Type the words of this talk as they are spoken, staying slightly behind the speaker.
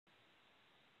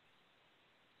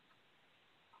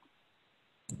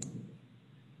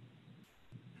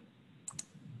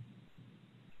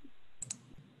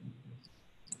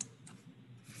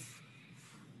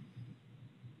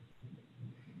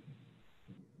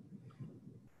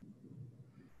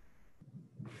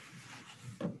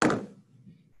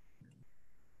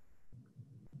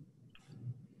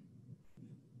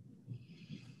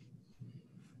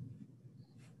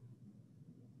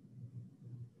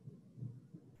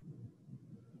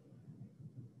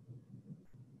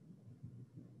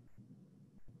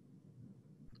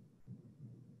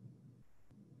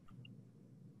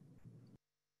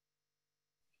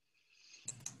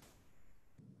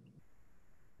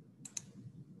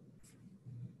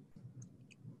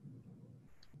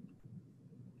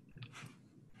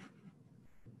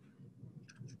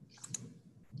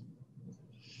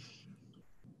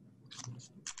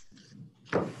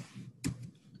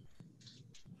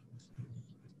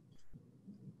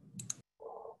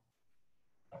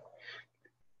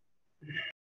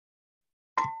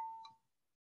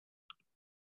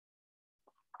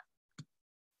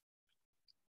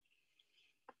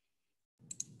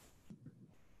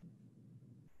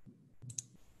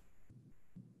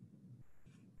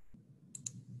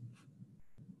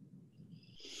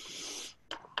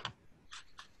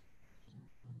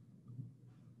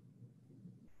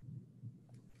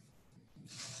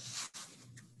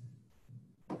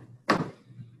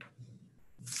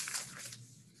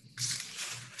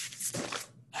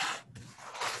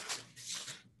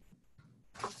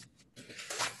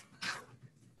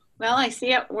Well, I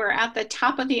see it. We're at the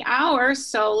top of the hour,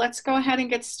 so let's go ahead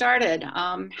and get started.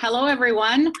 Hello,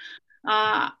 everyone.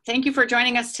 Thank you for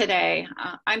joining us today.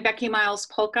 I'm Becky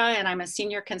Miles-Polka, and I'm a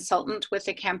senior consultant with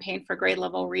the Campaign for Grade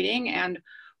Level Reading, and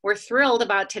we're thrilled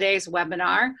about today's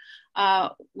webinar.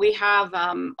 We have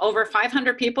over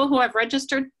 500 people who have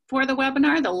registered for the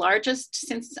webinar, the largest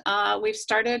since we've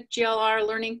started GLR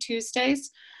Learning Tuesdays.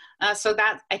 So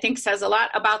that, I think, says a lot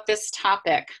about this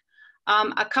topic.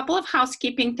 A couple of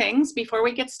housekeeping things before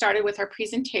we get started with our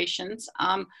presentations.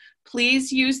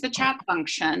 Please use the chat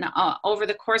function over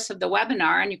the course of the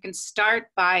webinar, and you can start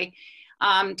by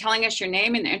telling us your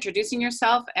name and introducing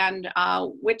yourself and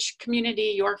which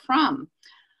community you're from.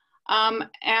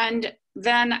 And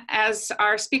then as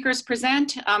our speakers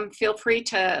present, feel free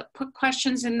to put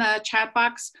questions in the chat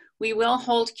box. We will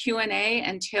hold Q&A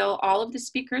until all of the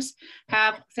speakers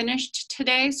have finished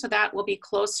today, so that will be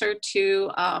closer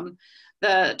to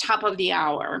the top of the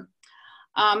hour.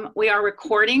 We are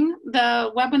recording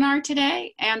the webinar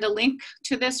today, and a link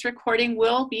to this recording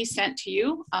will be sent to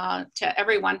you, to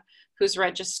everyone who's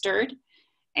registered.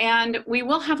 And we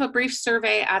will have a brief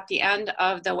survey at the end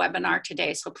of the webinar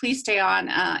today, so please stay on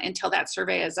until that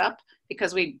survey is up,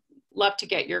 because we'd love to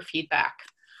get your feedback.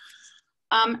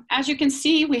 As you can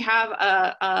see, we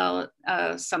have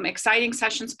some exciting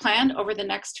sessions planned over the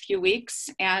next few weeks,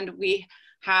 and we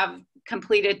have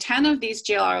completed 10 of these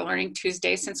GLR Learning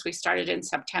Tuesdays since we started in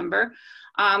September.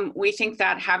 We think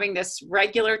that having this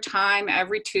regular time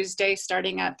every Tuesday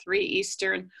starting at 3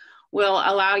 Eastern will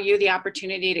allow you the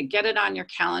opportunity to get it on your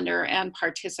calendar and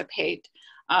participate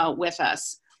with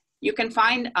us. You can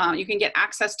get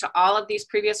access to all of these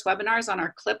previous webinars on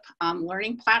our CLIP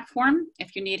learning platform.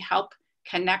 If you need help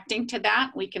connecting to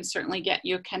that, we can certainly get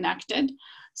you connected.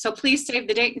 So please save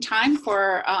the date and time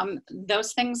for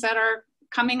those things that are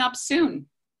coming up soon.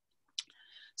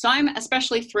 So I'm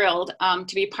especially thrilled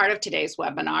to be part of today's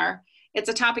webinar. It's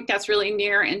a topic that's really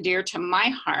near and dear to my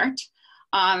heart,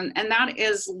 and that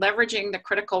is leveraging the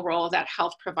critical role that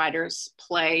health providers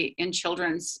play in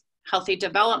children's healthy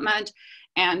development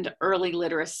and early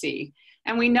literacy.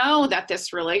 And we know that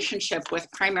this relationship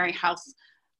with primary health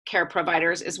care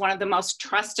providers is one of the most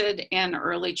trusted in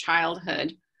early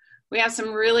childhood. We have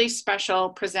some really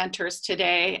special presenters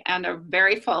today and a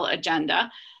very full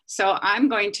agenda. So I'm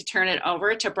going to turn it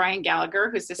over to Brian Gallagher,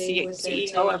 who's the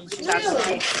CEO of Reach Out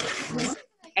and Read,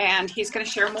 and he's going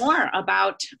to share more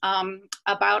about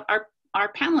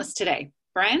our panelists today.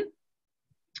 Brian?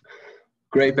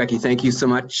 Great, Becky. Thank you so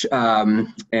much.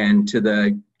 And to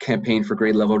the Campaign for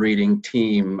Grade Level Reading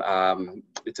team,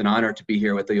 it's an honor to be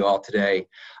here with you all today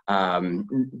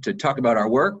to talk about our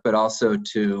work, but also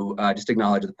to just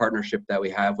acknowledge the partnership that we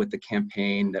have with the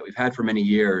campaign that we've had for many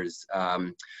years,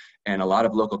 and a lot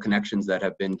of local connections that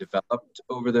have been developed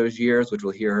over those years, which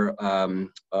we'll hear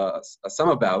some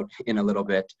about in a little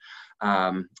bit.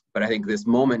 But I think this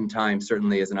moment in time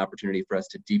certainly is an opportunity for us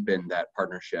to deepen that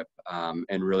partnership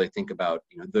and really think about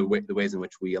the ways in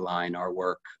which we align our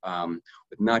work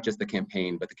with not just the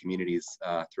campaign, but the communities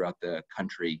throughout the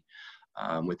country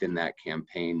within that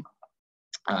campaign.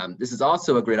 This is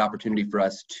also a great opportunity for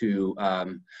us to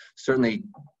certainly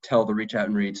tell the Reach Out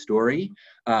and Read story,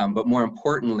 but more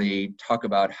importantly, talk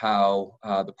about how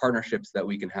the partnerships that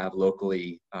we can have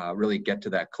locally really get to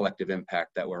that collective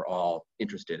impact that we're all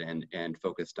interested in and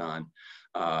focused on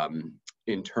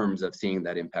in terms of seeing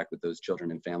that impact with those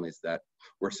children and families that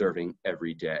we're serving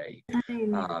every day.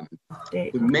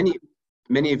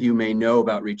 Many of you may know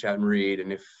about Reach Out and Read,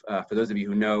 and if for those of you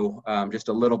who know just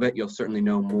a little bit, you'll certainly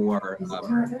know more at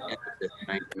the end of this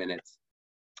 90 minutes.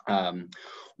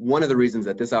 One of the reasons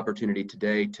that this opportunity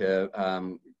today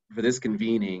for this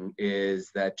convening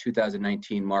is that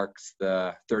 2019 marks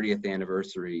the 30th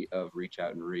anniversary of Reach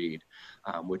Out and Read,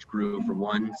 which grew from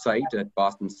one site at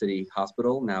Boston City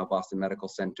Hospital, now Boston Medical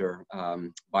Center,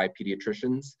 by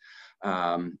pediatricians,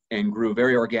 and grew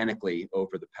very organically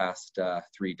over the past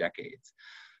 3 decades.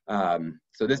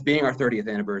 So this being our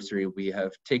 30th anniversary, we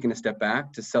have taken a step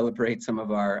back to celebrate some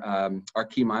of our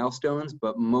key milestones,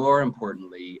 but more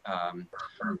importantly,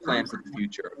 plan for the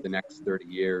future of the next 30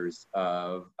 years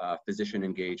of physician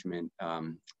engagement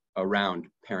around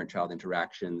parent-child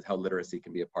interactions, how literacy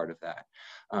can be a part of that.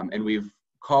 And we've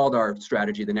called our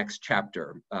strategy the Next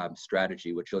Chapter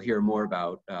strategy, which you'll hear more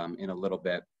about in a little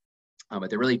bit. But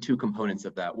there are really 2 components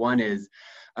of that. One is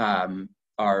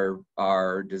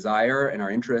our desire and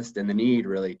our interest and the need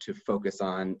really to focus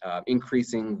on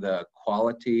increasing the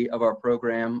quality of our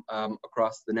program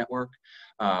across the network,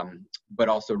 but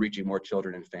also reaching more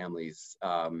children and families,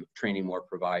 training more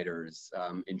providers,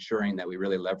 ensuring that we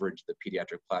really leverage the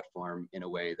pediatric platform in a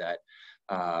way that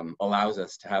allows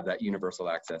us to have that universal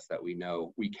access that we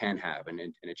know we can have and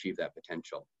achieve that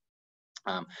potential.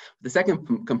 The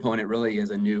second component really is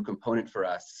a new component for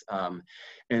us,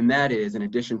 and that is, in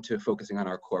addition to focusing on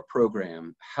our core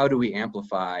program, how do we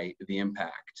amplify the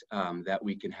impact that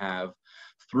we can have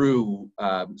through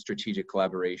strategic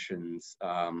collaborations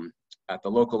at the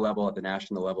local level, at the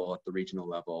national level, at the regional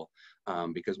level,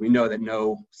 because we know that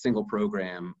no single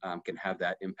program can have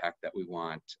that impact that we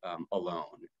want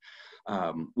alone.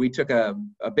 We took a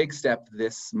big step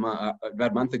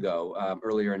about a month ago,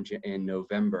 earlier in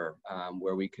November,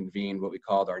 where we convened what we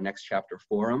called our Next Chapter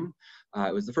Forum.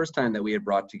 It was the first time that we had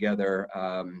brought together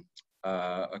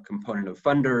a component of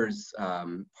funders,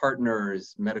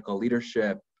 partners, medical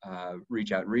leadership,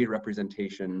 Reach Out and Read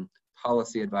representation,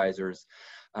 policy advisors,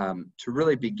 to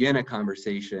really begin a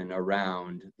conversation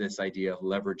around this idea of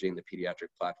leveraging the pediatric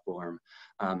platform,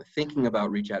 thinking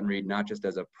about Reach Out and Read not just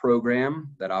as a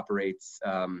program that operates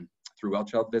through well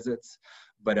child visits,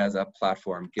 but as a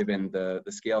platform, given the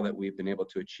scale that we've been able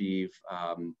to achieve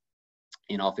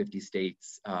in all 50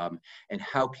 states, and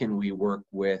how can we work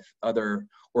with other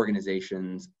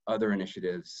organizations, other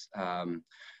initiatives,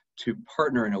 to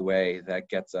partner in a way that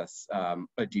gets us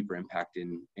a deeper impact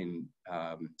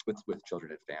with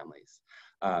children and families.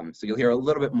 So you'll hear a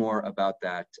little bit more about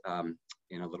that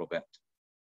in a little bit.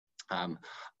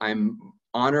 I'm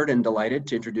honored and delighted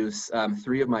to introduce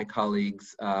three of my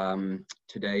colleagues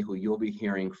today who you'll be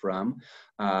hearing from.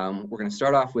 We're going to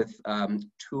start off with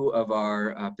two of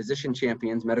our physician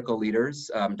champions, medical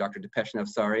leaders, Dr. Dipesh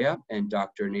Nasvaria and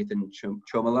Dr. Nathan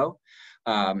Chomilo.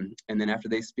 And then after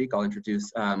they speak, I'll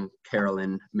introduce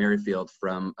Carolyn Merrifield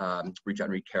from Reach Out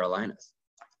and Read Carolinas.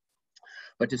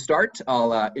 But to start,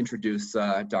 I'll introduce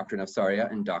Dr.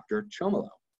 Nasvaria and Dr. Chomilo.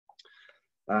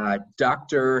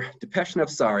 Dr. Dipesh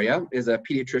Nasvaria is a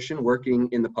pediatrician working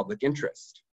in the public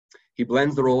interest. He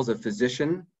blends the roles of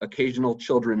physician, occasional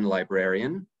children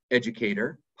librarian,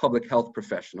 educator, public health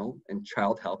professional, and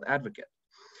child health advocate.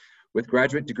 With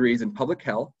graduate degrees in public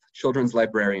health, children's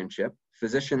librarianship,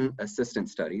 physician assistant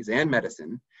studies, and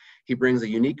medicine, he brings a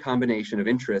unique combination of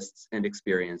interests and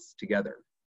experience together.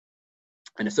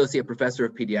 An associate professor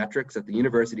of pediatrics at the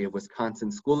University of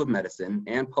Wisconsin School of Medicine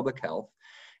and Public Health,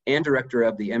 and director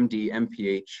of the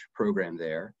MD-MPH program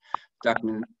there,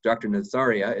 Dr.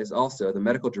 Nasvaria is also the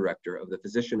medical director of the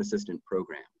physician assistant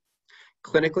program.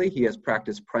 Clinically, he has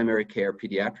practiced primary care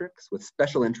pediatrics with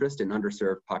special interest in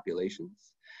underserved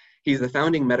populations. He's the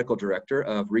founding medical director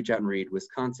of Reach Out and Read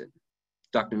Wisconsin.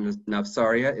 Dr.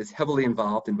 Nasvaria is heavily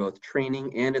involved in both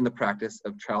training and in the practice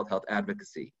of child health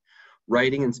advocacy,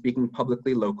 writing and speaking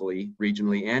publicly, locally,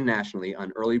 regionally, and nationally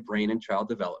on early brain and child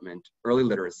development, early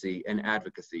literacy, and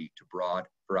advocacy to broad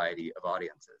variety of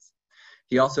audiences.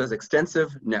 He also has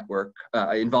extensive network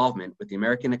involvement with the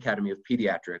American Academy of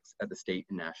Pediatrics at the state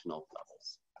and national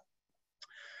levels.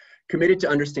 Committed to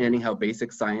understanding how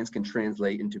basic science can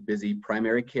translate into busy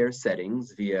primary care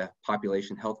settings via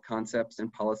population health concepts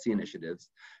and policy initiatives,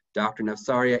 Dr.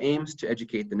 Nasvaria aims to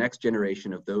educate the next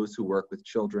generation of those who work with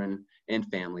children and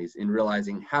families in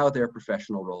realizing how their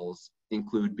professional roles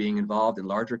include being involved in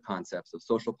larger concepts of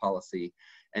social policy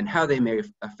and how they may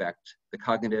affect the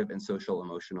cognitive and social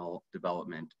emotional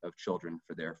development of children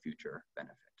for their future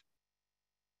benefit.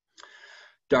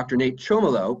 Dr. Nate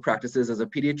Chomilo practices as a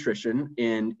pediatrician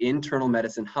and internal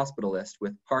medicine hospitalist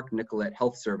with Park Nicollet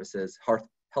Health Services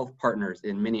Health Partners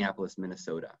in Minneapolis,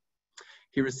 Minnesota.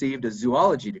 He received a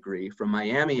zoology degree from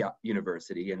Miami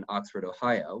University in Oxford,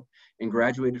 Ohio, and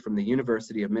graduated from the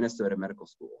University of Minnesota Medical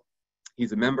School.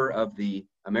 He's a member of the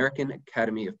American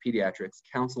Academy of Pediatrics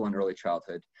Council on Early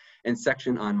Childhood and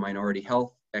section on minority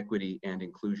health, equity, and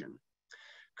inclusion.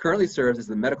 Currently serves as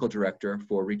the medical director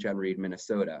for Reach Out and Read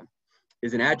Minnesota,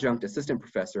 is an adjunct assistant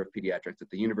professor of pediatrics at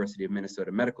the University of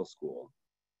Minnesota Medical School,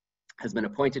 has been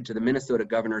appointed to the Minnesota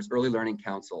Governor's Early Learning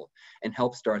Council, and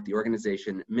helped start the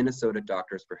organization Minnesota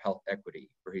Doctors for Health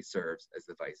Equity, where he serves as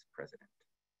the vice president.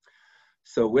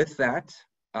 So with that,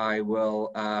 I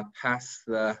will pass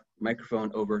the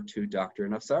microphone over to Dr.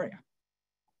 Nasvaria.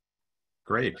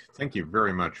 Great. Thank you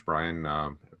very much, Brian.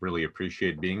 Really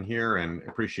appreciate being here and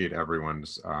appreciate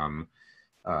everyone's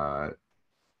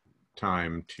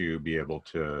time to be able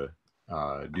to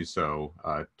do so,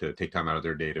 to take time out of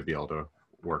their day to be able to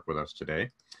work with us today.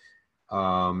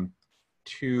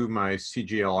 to my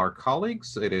CGLR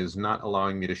colleagues, it is not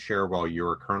allowing me to share while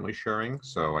you're currently sharing.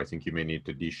 So I think you may need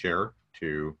to de-share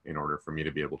in order for me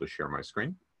to be able to share my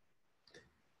screen.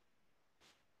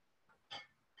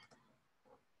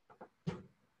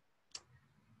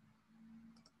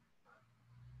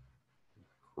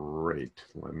 Great.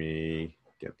 Let me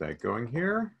get that going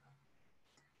here.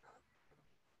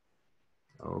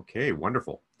 Okay,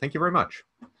 wonderful. Thank you very much.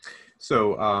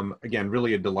 So again,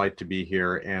 really a delight to be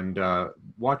here, and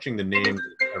watching the names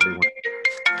of everyone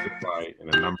in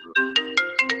a number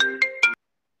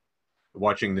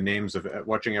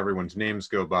watching everyone's names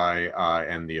go by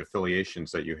and the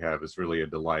affiliations that you have is really a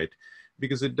delight,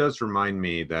 because it does remind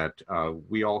me that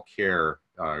we all care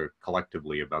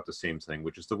collectively about the same thing,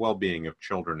 which is the well-being of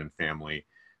children and families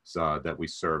that we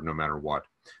serve no matter what.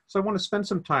 So I want to spend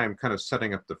some time kind of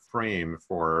setting up the frame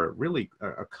for really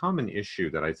a common issue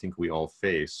that I think we all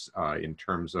face in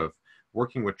terms of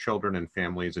working with children and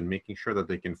families and making sure that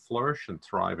they can flourish and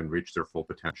thrive and reach their full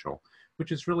potential,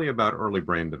 which is really about early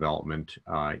brain development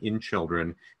in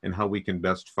children and how we can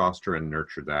best foster and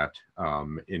nurture that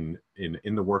in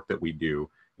the work that we do,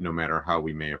 no matter how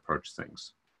we may approach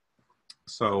things.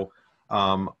 So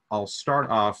I'll start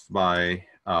off by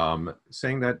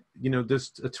saying that, you know,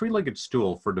 a three-legged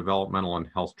stool for developmental and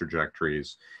health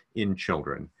trajectories in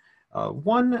children.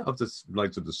 One of the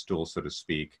legs of the stool, so to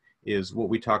speak, is what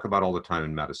we talk about all the time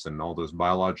in medicine, all those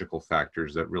biological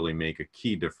factors that really make a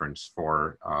key difference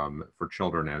for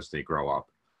children as they grow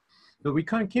up. But we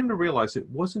kind of came to realize it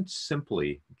wasn't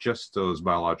simply just those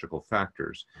biological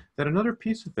factors, that another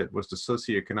piece of it was the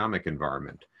socioeconomic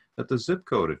environment, that the zip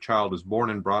code a child is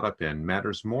born and brought up in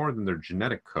matters more than their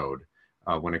genetic code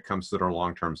when it comes to their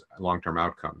long-term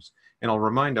outcomes. And I'll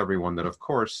remind everyone that, of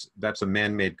course, that's a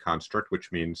man-made construct,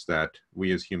 which means that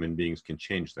we as human beings can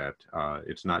change that.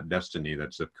 It's not destiny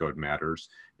that zip code matters.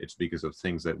 It's because of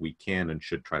things that we can and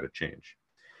should try to change.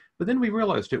 But then we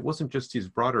realized it wasn't just these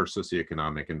broader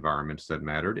socioeconomic environments that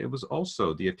mattered. It was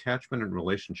also the attachment and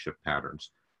relationship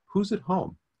patterns. Who's at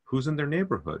home? Who's in their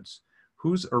neighborhoods?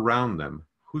 Who's around them?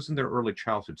 Who's in their early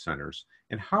childhood centers?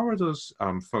 And how are those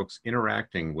folks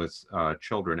interacting with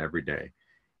children every day?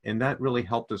 And that really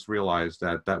helped us realize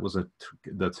that that was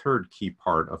the third key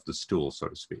part of the stool, so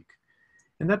to speak.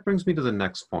 And that brings me to the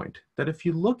next point, that if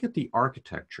you look at the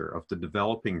architecture of the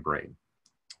developing brain,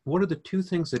 what are the two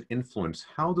things that influence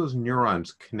how those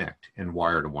neurons connect and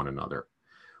wire to one another?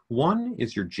 One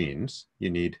is your genes.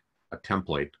 You need a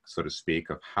template, so to speak,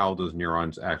 of how those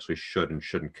neurons actually should and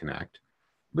shouldn't connect.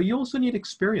 But you also need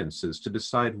experiences to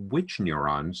decide which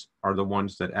neurons are the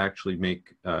ones that actually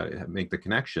make the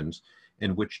connections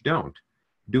and which don't.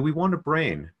 Do we want a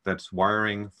brain that's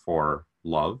wiring for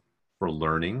love, for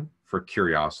learning, for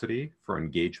curiosity, for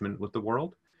engagement with the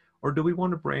world? Or do we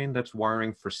want a brain that's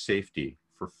wiring for safety,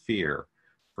 for fear,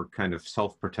 for kind of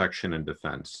self-protection and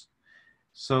defense?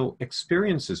 So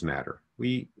experiences matter.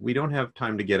 We don't have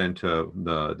time to get into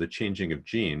the changing of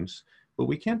genes, but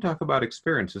we can talk about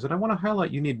experiences. And I want to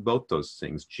highlight you need both those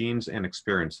things, genes and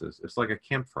experiences. It's like a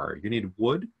campfire. You need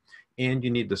wood and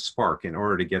you need the spark in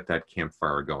order to get that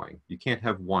campfire going. You can't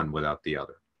have one without the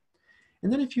other.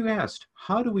 And then if you asked,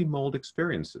 how do we mold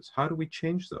experiences? How do we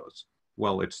change those?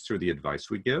 Well, it's through the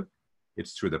advice we give,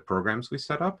 it's through the programs we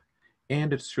set up,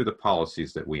 and it's through the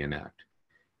policies that we enact.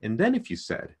 And then if you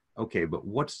said, okay, but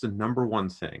what's the number one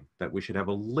thing that we should have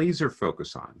a laser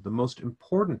focus on? The most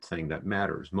important thing that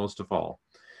matters most of all.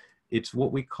 It's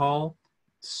what we call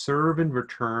serve and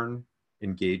return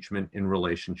engagement in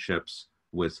relationships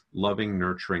with loving,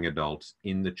 nurturing adults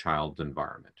in the child's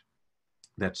environment.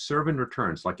 That serve and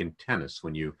returns, like in tennis,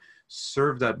 when you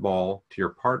serve that ball to your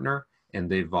partner and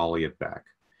they volley it back.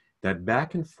 That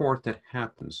back and forth that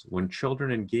happens when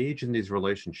children engage in these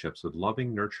relationships with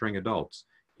loving, nurturing adults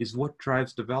is what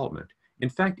drives development. In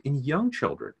fact, in young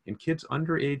children, in kids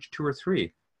under age 2 or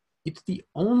 3, it's the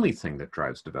only thing that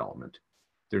drives development.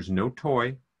 There's no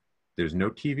toy, there's no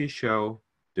TV show,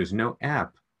 there's no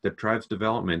app that drives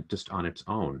development just on its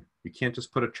own. You can't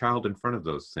just put a child in front of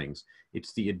those things.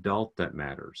 It's the adult that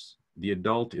matters. The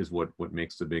adult is what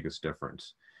makes the biggest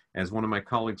difference. As one of my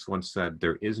colleagues once said,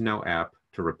 there is no app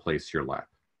to replace your lap.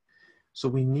 So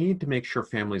we need to make sure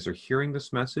families are hearing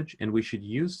this message, and we should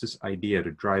use this idea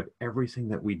to drive everything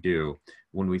that we do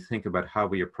when we think about how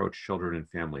we approach children and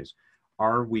families.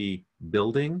 Are we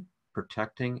building,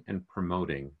 protecting, and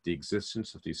promoting the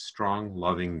existence of these strong,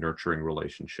 loving, nurturing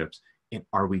relationships? And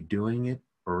are we doing it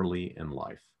early in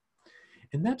life?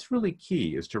 And that's really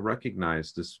key, is to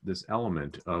recognize this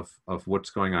element of what's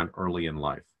going on early in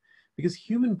life. Because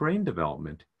human brain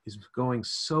development is going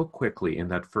so quickly in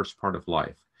that first part of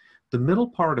life The middle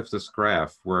part of this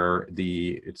graph where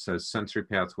it says sensory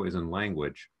pathways and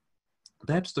language,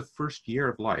 that's the first year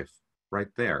of life right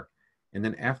there. And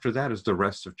then after that is the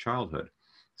rest of childhood.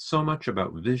 So much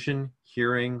about vision,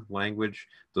 hearing, language,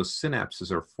 those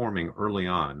synapses are forming early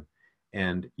on.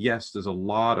 And yes, there's a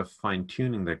lot of fine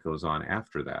tuning that goes on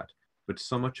after that, but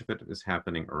so much of it is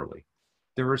happening early.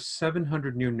 There are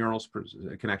 700 new neural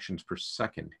connections per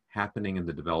second happening in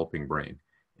the developing brain.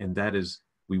 And that is,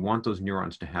 we want those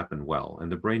neurons to happen well.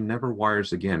 And the brain never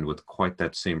wires again with quite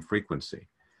that same frequency.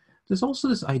 There's also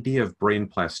this idea of brain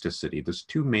plasticity. There's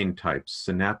two main types,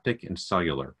 synaptic and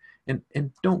cellular.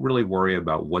 And don't really worry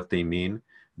about what they mean,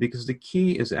 because the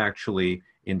key is actually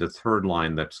in the third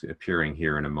line that's appearing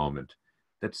here in a moment,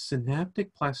 that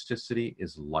synaptic plasticity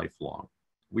is lifelong.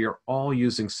 We are all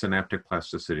using synaptic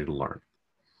plasticity to learn.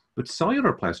 But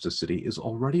cellular plasticity is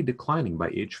already declining by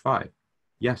age 5.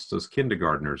 Yes, those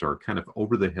kindergartners are kind of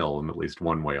over the hill in at least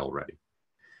one way already.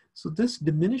 So this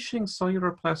diminishing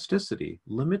cellular plasticity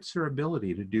limits your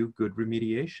ability to do good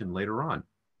remediation later on.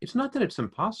 It's not that it's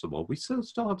impossible. We still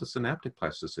have the synaptic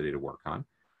plasticity to work on,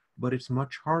 but it's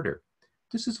much harder.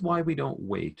 This is why we don't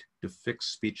wait to fix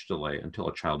speech delay until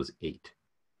a child is 8,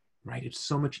 right? It's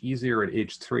so much easier at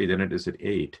age 3 than it is at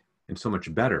 8, and so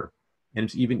much better. And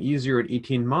it's even easier at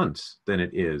 18 months than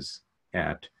it is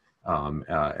at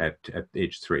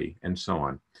age 3, and so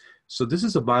on. So this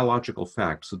is a biological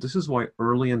fact. So this is why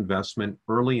early investment,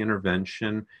 early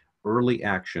intervention, early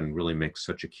action really makes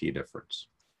such a key difference.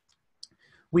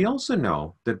 We also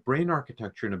know that brain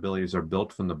architecture and abilities are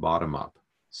built from the bottom up.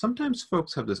 Sometimes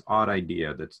folks have this odd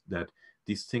idea that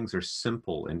these things are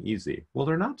simple and easy. Well,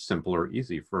 they're not simple or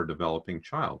easy for a developing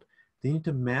child. They need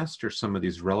to master some of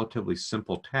these relatively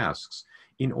simple tasks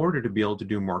in order to be able to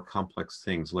do more complex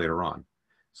things later on.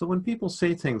 So when people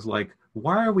say things like,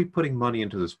 why are we putting money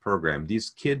into this program?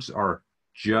 These kids are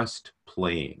just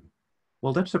playing.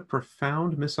 Well, that's a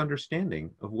profound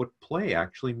misunderstanding of what play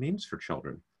actually means for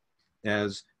children.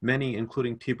 As many,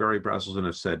 including T. Barry Brazelton,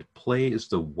 have said, play is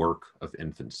the work of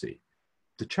infancy.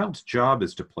 The child's job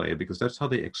is to play because that's how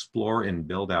they explore and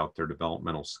build out their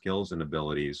developmental skills and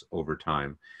abilities over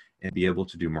time and be able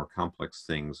to do more complex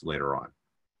things later on.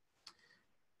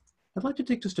 I'd like to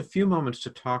take just a few moments to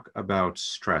talk about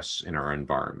stress in our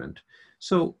environment.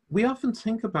 So we often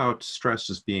think about stress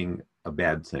as being a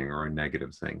bad thing or a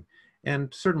negative thing,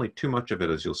 and certainly too much of it,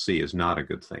 as you'll see, is not a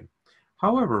good thing.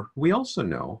 However, we also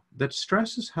know that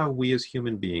stress is how we as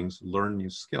human beings learn new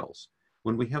skills.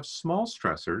 When we have small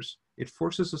stressors, it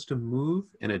forces us to move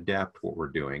and adapt what we're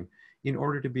doing in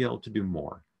order to be able to do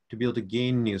more, to be able to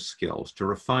gain new skills, to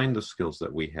refine the skills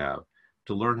that we have,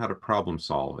 to learn how to problem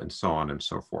solve, and so on and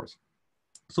so forth.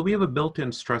 So we have a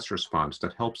built-in stress response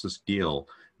that helps us deal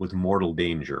with mortal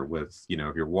danger, with,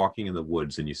 if you're walking in the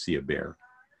woods and you see a bear.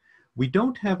 We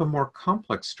don't have a more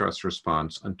complex stress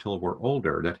response until we're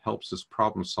older that helps us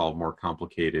problem solve more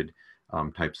complicated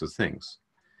types of things.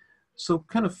 So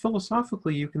kind of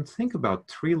philosophically, you can think about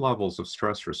 3 levels of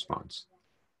stress response.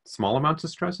 Small amounts of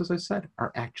stress, as I said,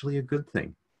 are actually a good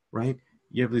thing, right?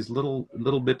 You have these little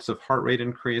bits of heart rate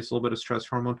increase, a little bit of stress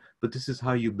hormone, but this is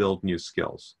how you build new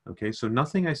skills, okay? So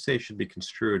nothing I say should be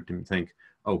construed to think,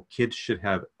 oh, kids should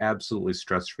have absolutely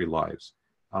stress-free lives.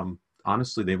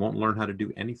 Honestly, they won't learn how to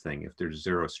do anything if there's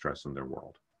 0 stress in their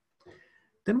world.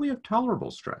 Then we have tolerable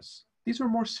stress. These are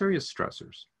more serious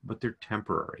stressors, but they're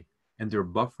temporary, and they're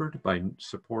buffered by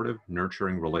supportive,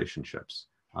 nurturing relationships.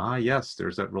 Ah, yes,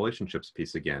 there's that relationships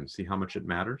piece again. See how much it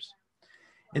matters?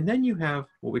 And then you have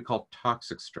what we call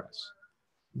toxic stress.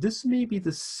 This may be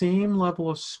the same level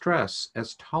of stress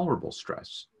as tolerable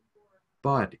stress,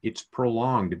 but it's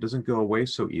prolonged. It doesn't go away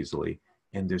so easily,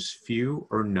 and there's few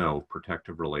or no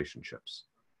protective relationships.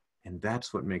 And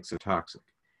that's what makes it toxic.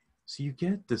 So you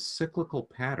get this cyclical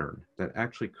pattern that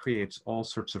actually creates all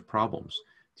sorts of problems.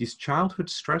 These childhood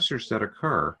stressors that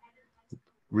occur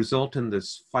result in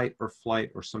this fight or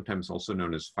flight, or sometimes also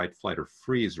known as fight, flight, or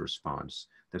freeze response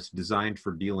that's designed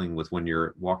for dealing with when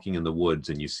you're walking in the woods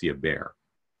and you see a bear,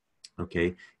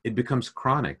 okay? It becomes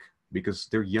chronic because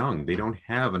they're young. They don't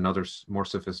have another more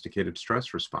sophisticated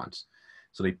stress response.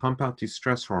 So they pump out these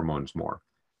stress hormones more.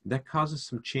 That causes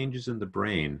some changes in the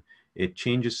brain. It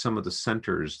changes some of the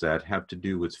centers that have to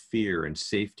do with fear and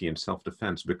safety and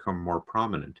self-defense become more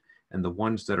prominent. And the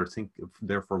ones that are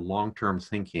there for long-term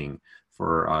thinking,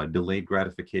 for delayed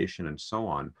gratification and so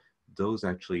on, those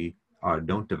actually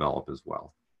don't develop as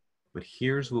well. But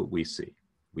here's what we see.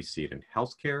 We see it in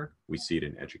healthcare, we see it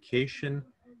in education.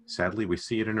 Sadly, we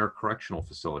see it in our correctional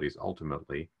facilities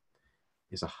ultimately.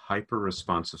 is a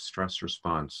hyper-responsive stress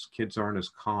response. Kids aren't as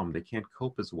calm. They can't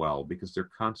cope as well because they're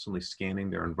constantly scanning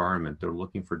their environment. They're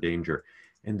looking for danger.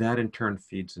 And that in turn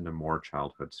feeds into more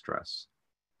childhood stress.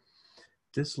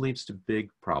 This leads to big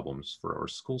problems for our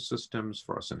school systems,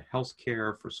 for us in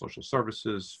healthcare, for social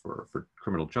services, for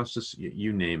criminal justice,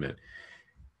 you name it.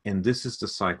 And this is the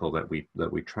cycle that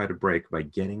we try to break by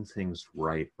getting things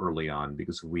right early on,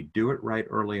 because if we do it right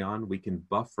early on, we can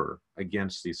buffer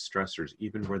against these stressors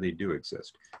even where they do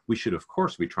exist. We should, of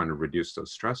course, be trying to reduce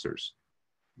those stressors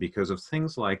because of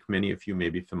things like, many of you may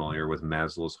be familiar with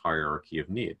Maslow's hierarchy of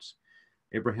needs.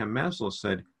 Abraham Maslow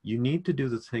said, you need to do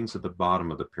the things at the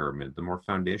bottom of the pyramid, the more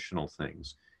foundational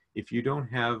things. If you don't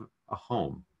have a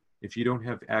home, if you don't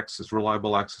have access,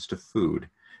 reliable access to food,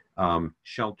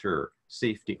 shelter,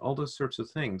 safety, all those sorts of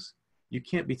things, you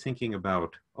can't be thinking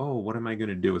about, oh, what am I going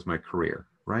to do with my career,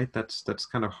 right? That's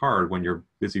kind of hard when you're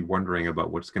busy wondering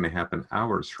about what's going to happen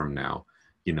hours from now,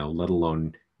 you know, let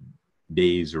alone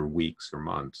days or weeks or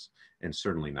months, and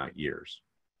certainly not years.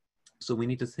 So we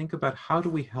need to think about how do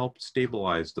we help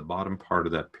stabilize the bottom part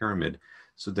of that pyramid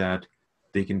so that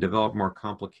they can develop more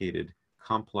complicated,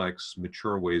 complex,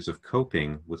 mature ways of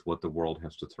coping with what the world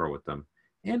has to throw at them.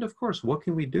 And of course, what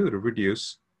can we do to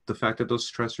reduce the fact that those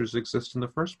stressors exist in the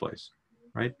first place,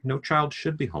 right? No child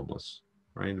should be homeless,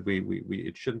 right?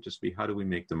 It shouldn't just be how do we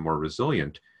make them more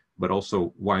resilient, but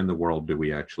also why in the world do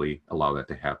we actually allow that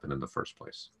to happen in the first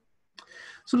place?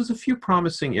 So there's a few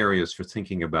promising areas for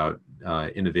thinking about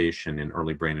innovation in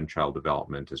early brain and child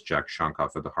development, as Jack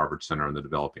Shonkoff at the Harvard Center on the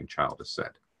Developing Child has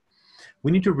said.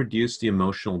 We need to reduce the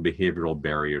emotional and behavioral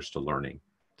barriers to learning.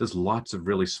 There's lots of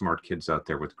really smart kids out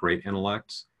there with great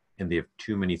intellects, and they have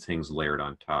too many things layered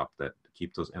on top that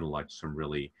keep those intellects from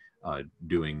really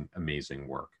doing amazing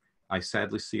work. I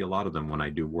sadly see a lot of them when I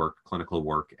do work, clinical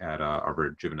work at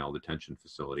our juvenile detention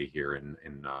facility here in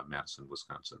Madison,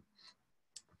 Wisconsin.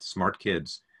 Smart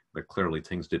kids, but clearly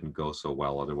things didn't go so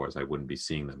well, otherwise I wouldn't be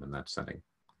seeing them in that setting.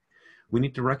 We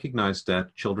need to recognize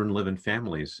that children live in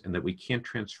families and that we can't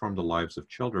transform the lives of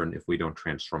children if we don't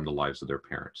transform the lives of their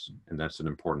parents. And that's an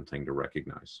important thing to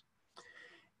recognize.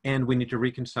 And we need to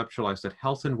reconceptualize that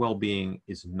health and well-being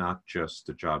is not just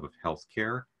the job of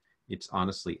healthcare. It's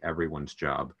honestly everyone's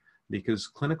job, because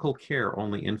clinical care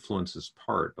only influences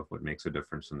part of what makes a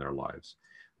difference in their lives.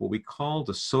 What we call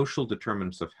the social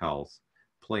determinants of health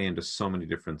play into so many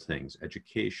different things: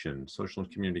 education, social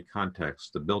and community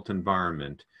context, the built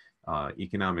environment,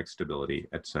 economic stability,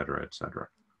 et cetera, et cetera.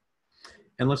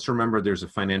 And let's remember there's a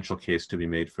financial case to be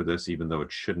made for this, even though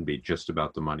it shouldn't be just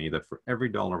about the money, that for every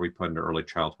dollar we put into early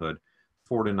childhood,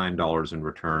 $4 to $9 in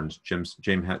returns. James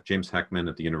Heckman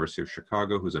at the University of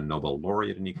Chicago, who's a Nobel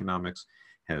laureate in economics,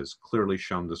 has clearly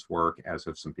shown this work, as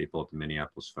have some people at the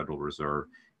Minneapolis Federal Reserve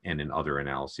and in other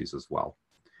analyses as well.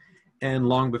 And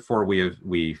long before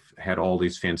we've had all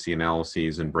these fancy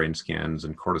analyses and brain scans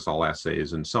and cortisol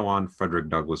assays and so on, Frederick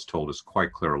Douglass told us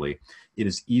quite clearly, it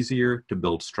is easier to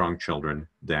build strong children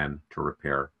than to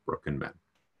repair broken men.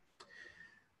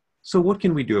 So what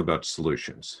can we do about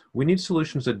solutions? We need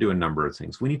solutions that do a number of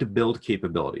things. We need to build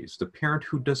capabilities. The parent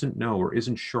who doesn't know or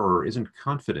isn't sure or isn't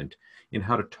confident in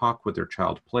how to talk with their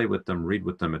child, play with them, read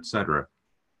with them, etc.,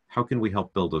 how can we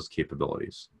help build those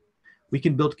capabilities? We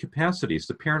can build capacities.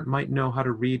 The parent might know how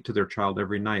to read to their child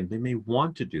every night. They may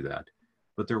want to do that,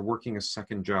 but they're working a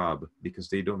second job because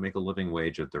they don't make a living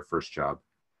wage at their first job.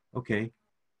 Okay,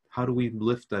 how do we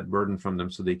lift that burden from them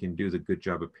so they can do the good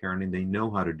job of parenting they know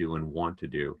how to do and want to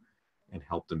do, and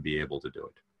help them be able to do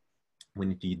it? We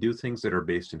need to do things that are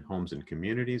based in homes and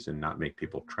communities and not make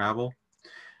people travel.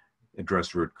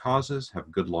 Address root causes, have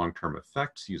good long-term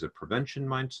effects, use a prevention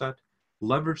mindset,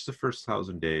 leverage the first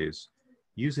 1,000 days,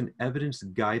 use an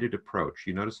evidence-guided approach.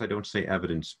 You notice I don't say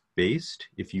evidence-based.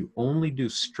 If you only do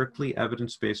strictly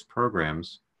evidence-based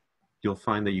programs, you'll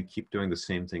find that you keep doing the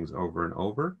same things over and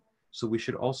over. So we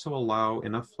should also allow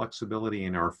enough flexibility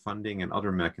in our funding and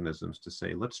other mechanisms to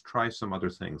say, let's try some other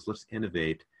things, let's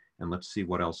innovate, and let's see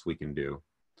what else we can do.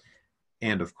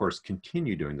 And of course,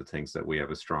 continue doing the things that we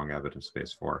have a strong evidence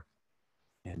base for.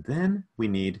 And then we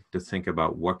need to think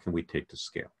about what can we take to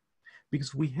scale.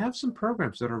 Because we have some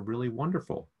programs that are really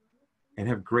wonderful and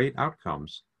have great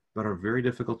outcomes, but are very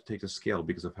difficult to take to scale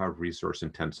because of how resource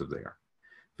intensive they are.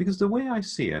 Because the way I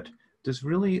see it, there's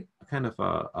really kind of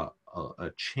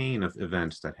a chain of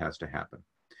events that has to happen.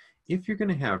 If you're going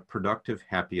to have productive,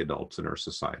 happy adults in our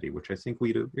society, which I think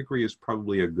we'd agree is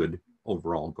probably a good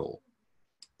overall goal,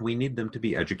 we need them to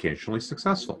be educationally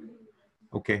successful.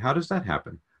 Okay, how does that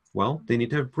happen? Well, they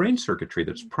need to have brain circuitry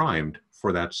that's primed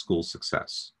for that school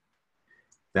success.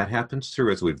 That happens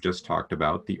through, as we've just talked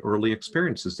about, the early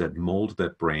experiences that mold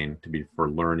that brain to be for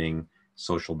learning,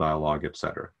 social dialogue,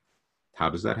 etc. How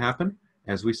does that happen?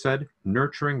 As we said,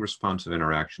 nurturing responsive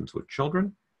interactions with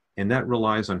children, and that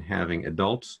relies on having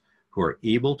adults who are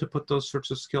able to put those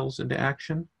sorts of skills into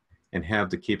action and have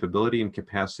the capability and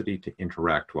capacity to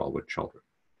interact well with children.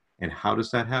 And how does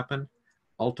that happen?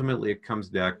 Ultimately, it comes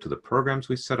back to the programs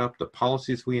we set up, the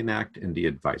policies we enact, and the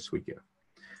advice we give.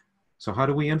 So how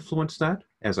do we influence that?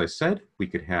 As I said, we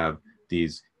could have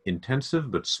these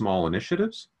intensive but small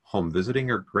initiatives. Home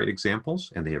visiting are great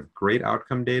examples, and they have great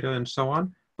outcome data and so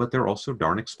on, but they're also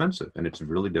darn expensive, and it's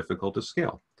really difficult to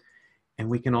scale. And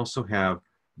we can also have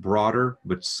broader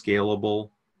but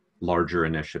scalable, larger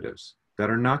initiatives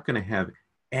that are not going to have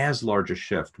as large a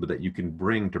shift, but that you can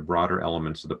bring to broader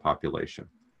elements of the population.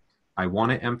 I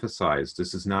want to emphasize,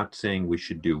 this is not saying we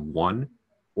should do one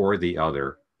or the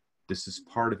other. This is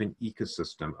part of an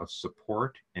ecosystem of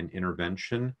support and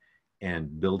intervention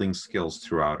and building skills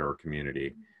throughout our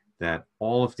community, that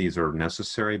all of these are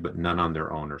necessary, but none on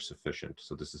their own are sufficient.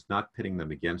 So this is not pitting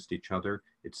them against each other.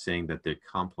 It's saying that they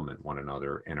complement one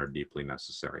another and are deeply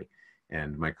necessary.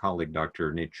 And my colleague,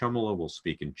 Dr. Nate Chomilo, will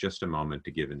speak in just a moment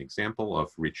to give an example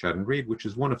of Reach Out and Read, which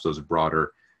is one of those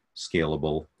broader,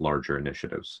 scalable, larger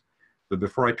initiatives. But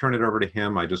before I turn it over to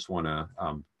him, I just want to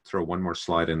throw one more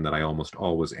slide in that I almost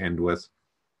always end with.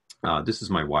 This is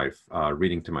my wife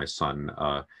reading to my son.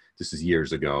 This is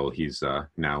years ago. He's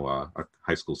now a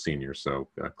high school senior, so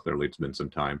clearly it's been some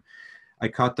time. I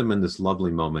caught them in this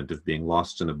lovely moment of being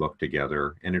lost in a book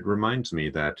together, and it reminds me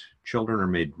that children are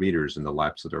made readers in the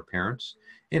laps of their parents,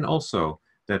 and also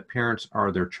that parents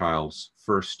are their child's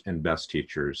first and best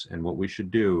teachers. And what we should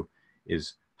do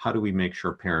is, how do we make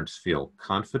sure parents feel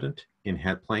confident in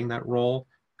playing that role,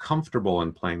 comfortable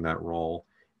in playing that role,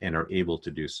 and are able to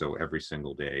do so every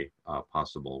single day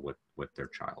possible with their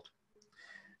child.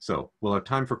 So we'll have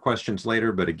time for questions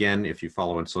later, but again, if you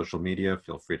follow on social media,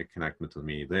 feel free to connect with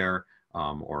me there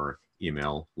or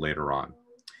email later on.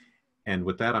 And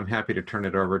with that, I'm happy to turn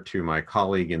it over to my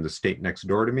colleague in the state next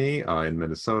door to me in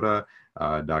Minnesota,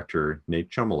 Dr. Nate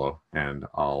Chomilo, and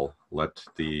I'll let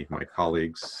my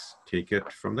colleagues take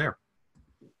it from there.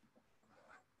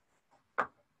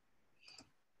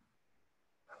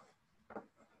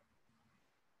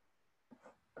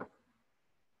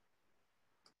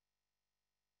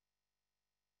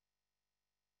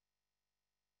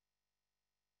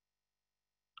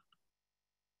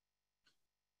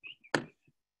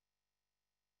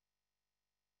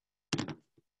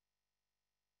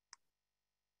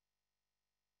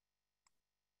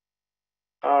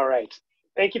 All right.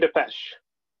 Thank you, Dipesh.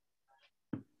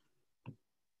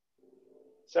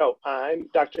 So I'm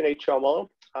Dr. Nate Chomilo,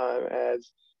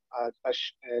 as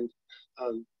Dipesh and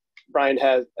Brian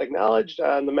has acknowledged.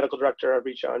 I'm the medical director of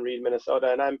Reach Out and Read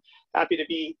Minnesota, and I'm happy to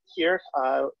be here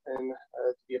and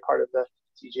to be a part of the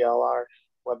CGLR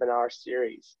webinar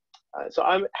series. So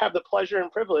I have the pleasure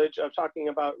and privilege of talking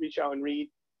about Reach Out and Read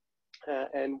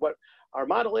and what our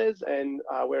model is and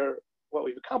what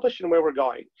we've accomplished and where we're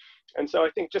going. And so I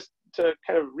think, just to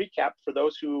kind of recap for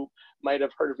those who might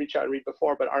have heard of Reach Out and Read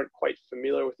before but aren't quite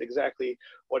familiar with exactly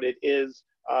what it is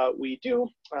we do,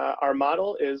 our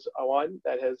model is one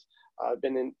that has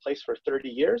been in place for 30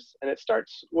 years, and it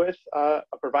starts with a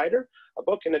provider, a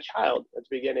book, and a child at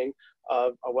the beginning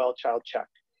of a well child check.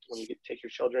 When you take your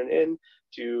children in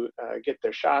to get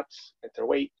their shots, get their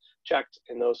weight checked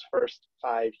in those first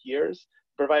 5 years,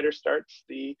 the provider starts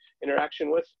the interaction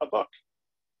with a book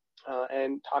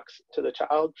and talks to the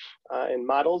child and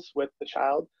models with the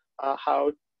child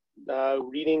how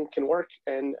reading can work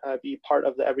and be part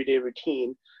of the everyday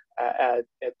routine at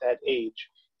that age.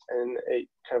 And it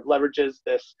kind of leverages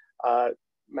this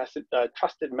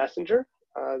trusted messenger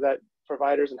that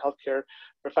providers and healthcare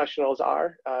professionals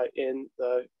are in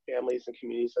the families and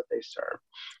communities that they serve.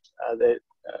 That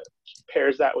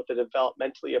pairs that with a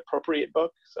developmentally appropriate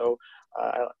book. So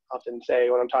I often say,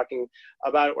 when I'm talking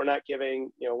about it, we're not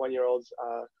giving 1-year-olds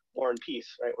War and Peace,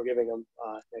 right? We're giving them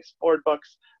nice board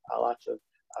books, lots of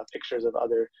pictures of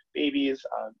other babies,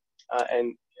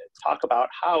 and talk about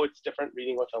how it's different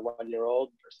reading with a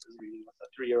 1-year-old versus reading with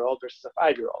a 3-year-old versus a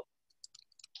 5-year-old.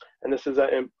 And this is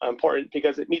important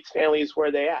because it meets families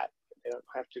where they at. They don't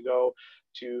have to go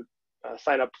to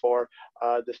sign up for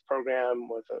this program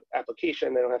with an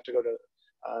application. They don't have to go to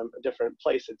a different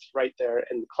place. It's right there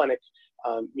in the clinic,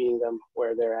 meeting them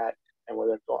where they're at and where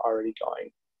they're already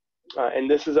going. And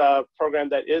this is a program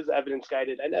that is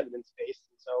evidence-guided and evidence-based.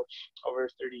 And so over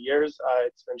 30 years,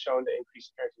 it's been shown to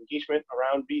increase parent engagement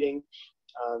around reading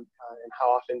and how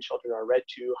often children are read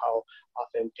to, how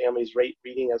often families rate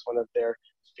reading as one of their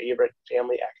favorite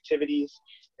family activities.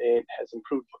 It has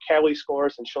improved vocabulary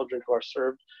scores in children who are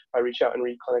served by Reach Out and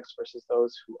Read clinics versus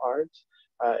those who aren't.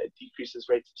 It decreases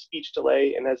rates of speech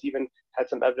delay, and has even had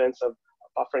some evidence of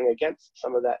buffering against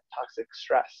some of that toxic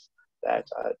stress that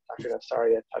Dr.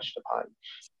 Nasvaria touched upon.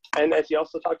 And as he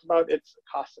also talked about, it's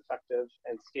cost effective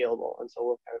and scalable. And so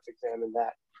we'll kind of examine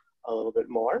that a little bit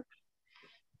more.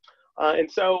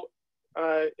 And so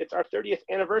it's our 30th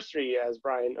anniversary, as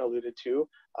Brian alluded to,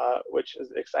 which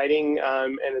is exciting.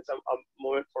 And it's a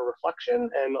moment for reflection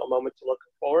and a moment to look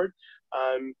forward.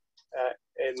 And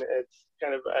it's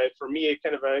kind of, for me,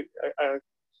 kind of a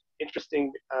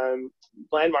interesting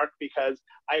landmark, because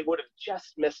I would have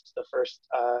just missed the first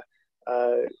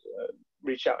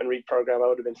Reach Out and Read program. I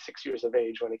would have been 6 years of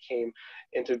age when it came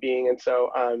into being. And so,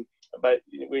 but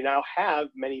we now have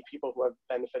many people who have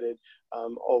benefited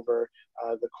over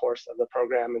the course of the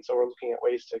program. And so we're looking at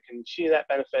ways to continue that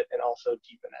benefit and also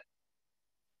deepen it.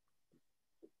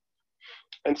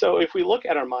 And so if we look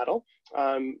at our model,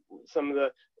 some of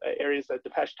the areas that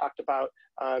Dipesh talked about,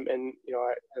 and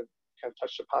I have kind of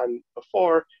touched upon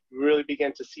before, we really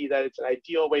begin to see that it's an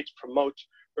ideal way to promote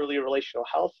early relational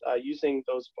health using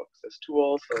those books as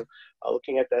tools. So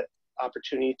looking at the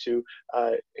opportunity to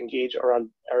engage around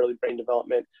early brain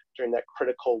development during that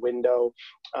critical window,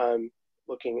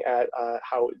 looking at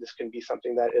how this can be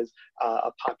something that is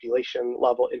a population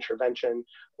level intervention,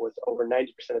 with over 90%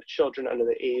 of children under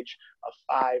the age of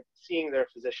 5 seeing their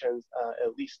physicians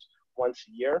at least once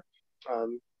a year.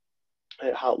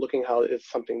 Looking how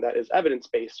it's something that is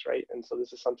evidence-based, right? And so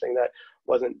this is something that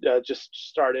wasn't just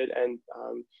started, and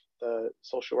the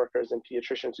social workers and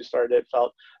pediatricians who started it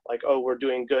felt like, oh, we're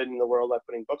doing good in the world by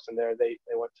putting books in there. They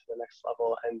went to the next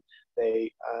level, and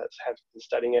they have been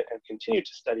studying it and continue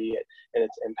to study it and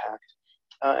its impact.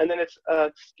 And then it's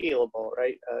scalable,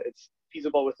 right? It's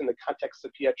feasible within the context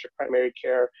of pediatric primary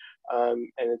care, and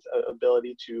its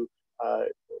ability to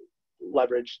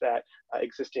leverage that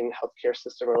existing healthcare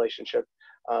system relationship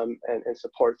and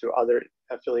support through other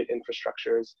affiliate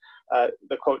infrastructures.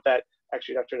 The quote that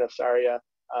actually Dr. Nasvaria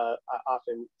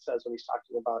often says when he's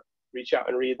talking about Reach Out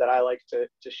and Read that I like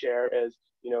to share is,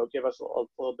 give us a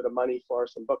little bit of money for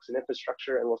some books and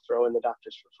infrastructure, and we'll throw in the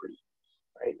doctors for free,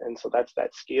 right? And so that's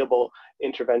that scalable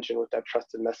intervention with that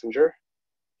trusted messenger.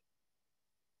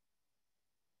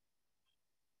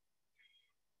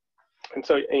 And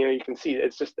so, you can see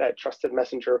it's just that trusted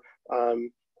messenger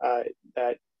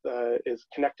that is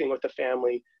connecting with the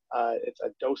family. It's a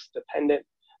dose-dependent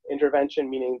intervention,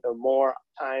 meaning the more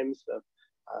times the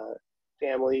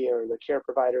family or the care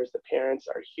providers, the parents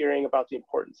are hearing about the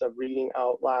importance of reading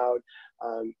out loud,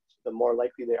 the more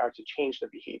likely they are to change the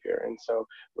behavior. And so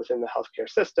within the healthcare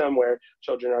system, where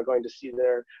children are going to see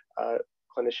their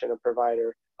clinician or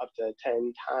provider up to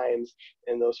 10 times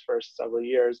in those first several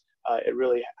years, it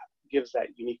really gives that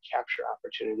unique capture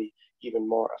opportunity even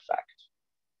more effect.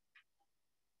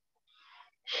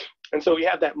 And so we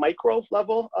have that micro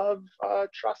level of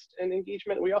trust and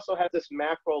engagement. We also have this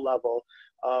macro level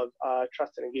of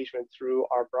trust and engagement through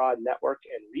our broad network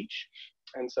and reach.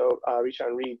 And so Reach Out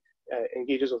and Read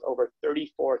engages with over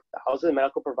 34,000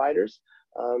 medical providers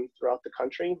throughout the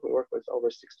country. We work with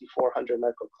over 6,400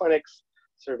 medical clinics,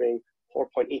 serving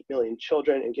 4.8 million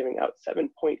children and giving out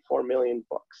 7.4 million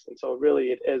books. And so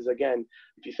really it is, again,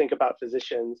 if you think about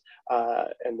physicians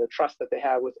and the trust that they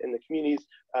have within the communities,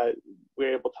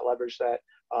 we're able to leverage that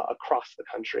across the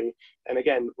country. And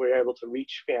again, we're able to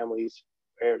reach families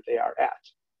where they are at.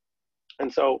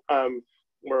 And so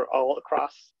we're all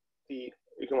across you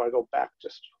can want to go back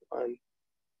just one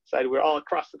slide. We're all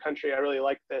across the country. I really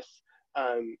like this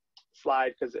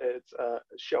slide because it's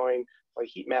showing a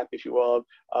heat map, if you will,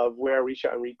 of where Reach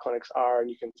Out and Read clinics are, and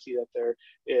you can see that there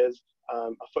is a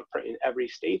footprint in every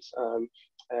state,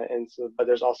 and so, but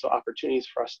there's also opportunities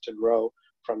for us to grow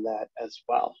from that as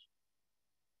well.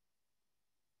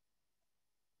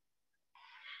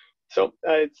 So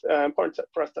it's important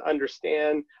for us to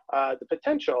understand the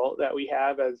potential that we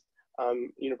have as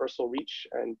universal reach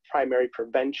and primary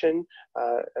prevention,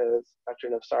 as Dr.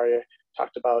 Nasvaria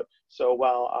talked about so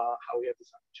well, how we have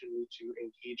this opportunity to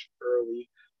engage early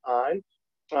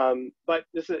on. But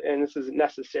this is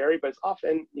necessary, but it's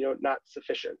often not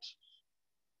sufficient.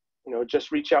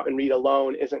 Just Reach Out and Read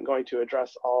alone isn't going to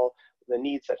address all the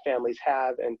needs that families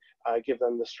have and give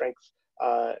them the strengths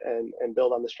and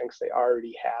build on the strengths they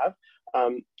already have.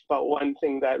 But one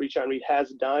thing that Reach Out and Read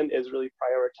has done is really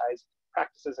prioritize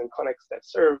practices and clinics that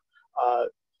serve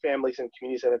families and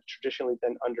communities that have traditionally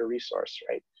been under-resourced,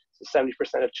 right? So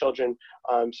 70% of children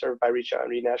served by Reach Out and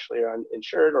Read nationally are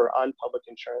uninsured or on public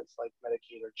insurance like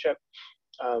Medicaid or CHIP.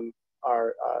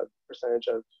 Our percentage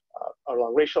of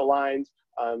along racial lines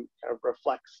kind of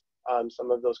reflects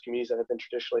some of those communities that have been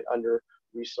traditionally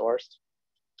under-resourced.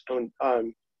 And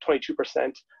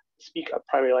 22% speak a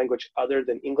primary language other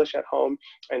than English at home,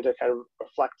 and to kind of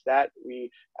reflect that, we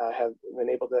have been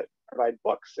able to provide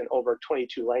books in over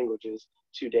 22 languages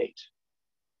to date.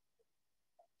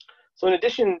 So in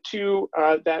addition to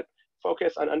that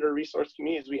focus on under-resourced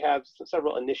communities, we have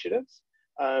several initiatives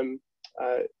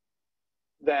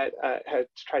that had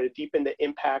to try to deepen the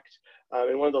impact.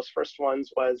 And one of those first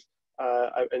ones was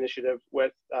an initiative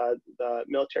with the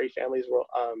military families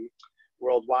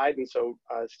worldwide. And so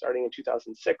starting in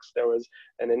 2006, there was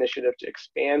an initiative to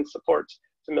expand support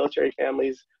to military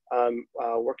families,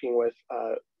 working with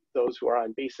those who are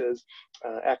on bases,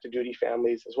 active duty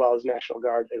families, as well as National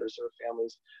Guard and Reserve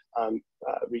families,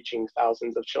 reaching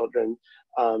thousands of children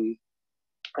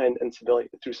and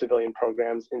through civilian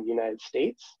programs in the United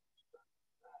States.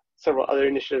 Several other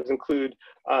initiatives include,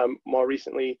 more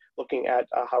recently, looking at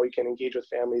how we can engage with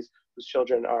families whose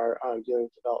children are dealing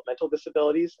with developmental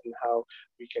disabilities, and how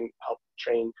we can help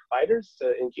train providers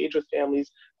to engage with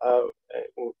families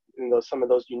in some of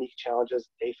those unique challenges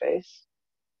they face.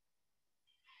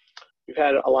 We've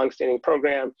had a longstanding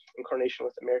program in coordination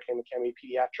with American Academy of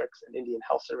Pediatrics and Indian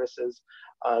Health Services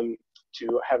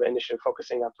to have an initiative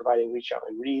focusing on providing Reach Out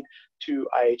and Read to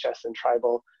IHS and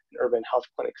tribal and urban health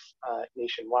clinics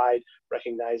nationwide,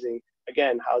 recognizing,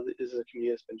 again, how this is a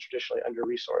community that's been traditionally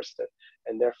under-resourced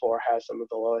and therefore has some of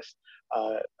the lowest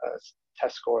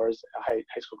test scores, high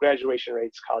school graduation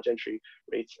rates, college entry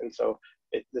rates, and so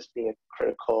this being a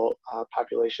critical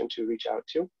population to reach out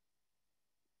to.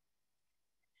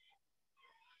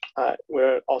 We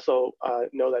also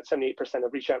know that 78%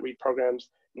 of Reach Out and Read programs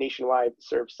nationwide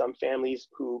serve some families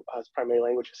whose primary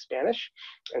language is Spanish.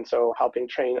 And so helping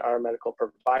train our medical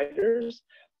providers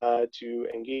to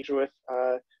engage with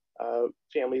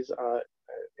families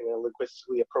in a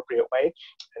linguistically appropriate way,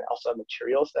 and also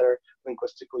materials that are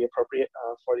linguistically appropriate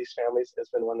for these families has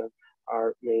been one of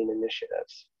our main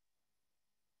initiatives.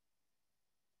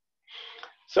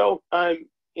 So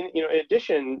in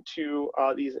addition to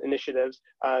these initiatives,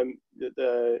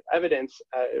 the evidence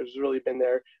has really been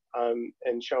there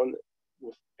and shown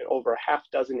with over a half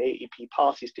dozen AAP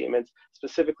policy statements,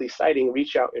 specifically citing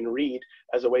Reach Out and Read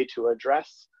as a way to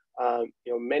address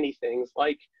many things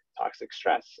like toxic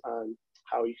stress,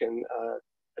 how you can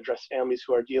address families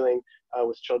who are dealing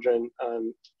with children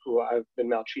who have been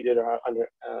maltreated or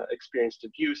experienced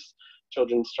abuse,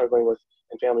 children struggling with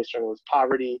and families struggling with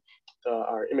poverty,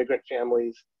 our immigrant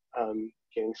families,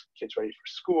 getting kids ready for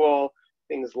school,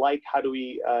 things like how do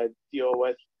we deal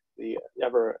with the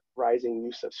ever-rising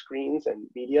use of screens and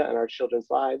media in our children's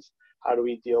lives, how do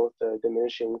we deal with the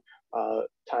diminishing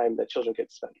time that children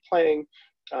get spent playing,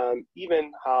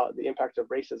 even how the impact of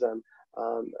racism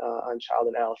on child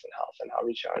and adolescent health, and how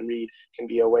Reach Out and Read can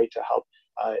be a way to help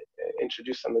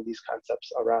introduce some of these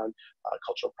concepts around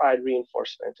cultural pride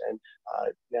reinforcement and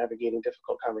navigating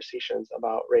difficult conversations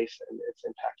about race and its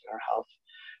impact on our health.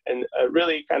 And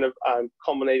really kind of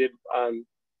culminated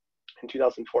in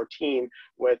 2014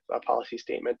 with a policy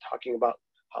statement talking about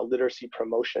how literacy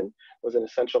promotion was an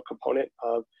essential component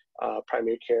of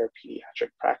primary care pediatric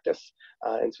practice,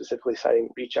 and specifically citing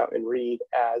Reach Out and Read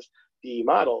as the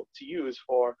model to use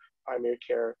for primary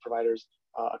care providers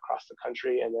across the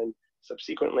country. And then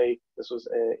subsequently, this was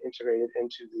integrated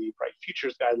into the Bright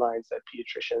Futures guidelines that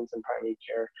pediatricians and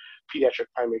pediatric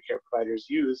primary care providers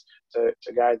use to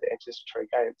guide the anticipatory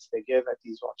guidance they give at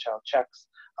these well-child checks,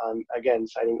 again,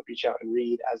 citing Reach Out and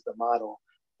Read as the model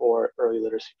for early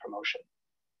literacy promotion.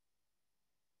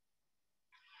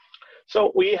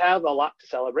 So we have a lot to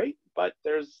celebrate, but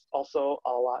there's also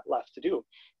a lot left to do.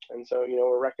 And so,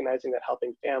 we're recognizing that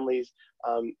helping families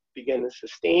begin to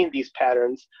sustain these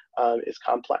patterns is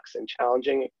complex and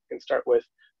challenging. It can start with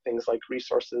things like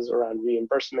resources around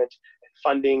reimbursement and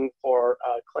funding for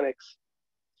clinics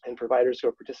and providers who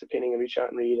are participating in Reach Out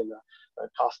and Read, and the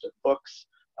cost of books,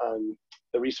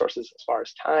 the resources as far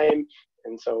as time.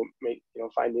 And so,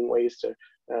 finding ways to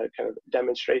kind of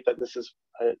demonstrate that this is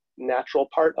a natural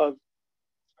part of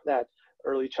that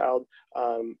early child,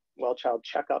 well-child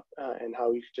checkup, and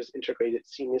how you could just integrate it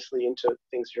seamlessly into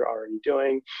things you're already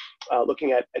doing.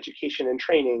 Looking at education and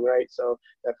training, right? So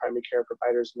that primary care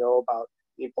providers know about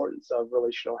the importance of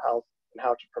relational health and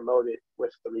how to promote it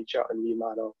with the Reach Out and Read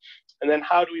model. And then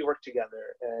how do we work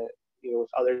together, with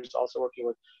others, also working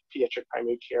with pediatric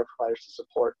primary care providers to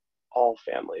support all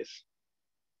families.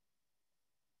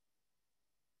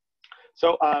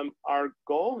 So our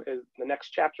goal is the next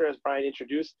chapter, as Brian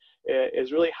introduced,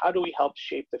 is really how do we help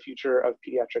shape the future of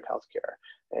pediatric healthcare?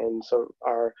 And so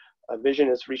our vision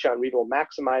is Reach Out and Read will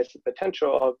maximize the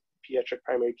potential of pediatric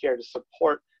primary care to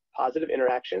support positive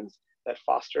interactions that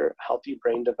foster healthy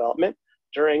brain development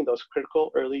during those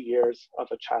critical early years of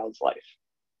a child's life.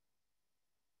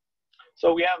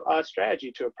 So we have a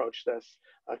strategy to approach this,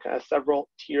 kind of several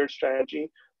tiered strategy,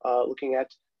 looking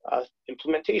at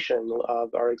implementation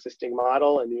of our existing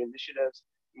model and new initiatives,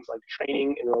 things like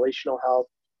training in relational health,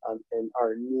 and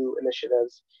our new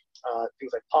initiatives,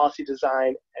 things like policy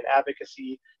design and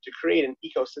advocacy to create an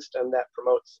ecosystem that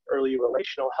promotes early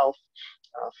relational health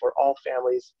for all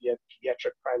families via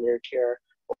pediatric primary care,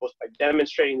 both by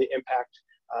demonstrating the impact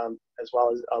as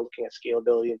well as looking at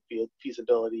scalability and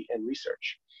feasibility and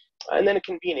research. And then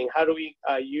convening, how do we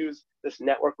use this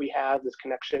network we have, this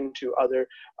connection to other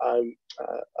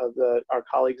our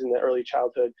colleagues in the early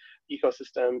childhood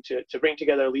ecosystem to bring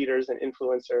together leaders and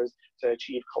influencers to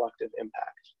achieve collective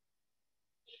impact.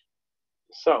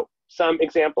 So some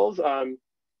examples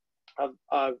of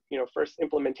first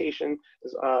implementation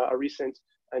is a recent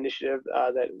initiative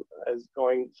that is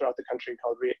going throughout the country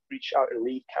called Reach Out and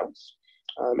Read Counts.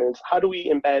 And it's how do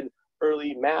we embed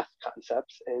early math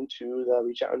concepts into the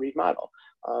Reach Out and Read model.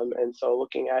 And so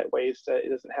looking at ways that it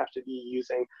doesn't have to be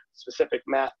using specific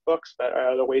math books, but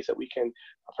other ways that we can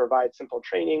provide simple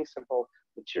training, simple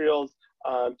materials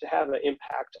to have an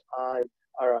impact on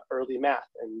our early math,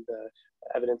 and the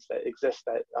evidence that exists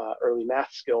that early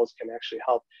math skills can actually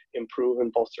help improve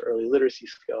and bolster early literacy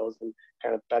skills and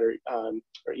kind of better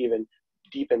or even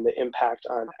deepen the impact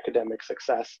on academic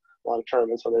success long term.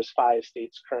 And so there's 5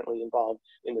 states currently involved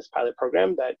in this pilot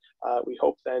program that we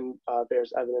hope then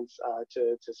bears evidence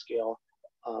to scale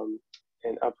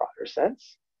in a broader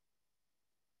sense.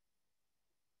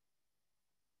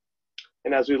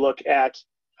 And as we look at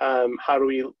how do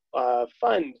we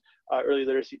fund early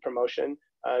literacy promotion,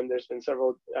 there's been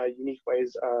several unique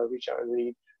ways Reach Out and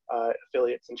Read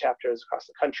affiliates and chapters across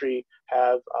the country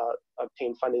have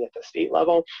obtained funding at the state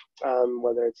level,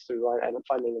 whether it's through line item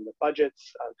funding in the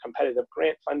budgets, competitive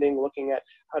grant funding, looking at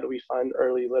how do we fund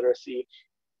early literacy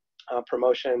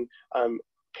promotion,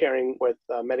 pairing with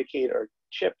Medicaid or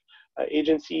CHIP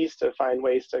agencies to find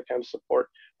ways to kind of support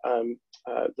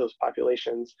those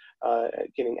populations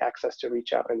getting access to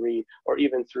Reach Out and Read, or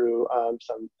even through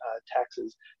some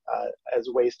taxes as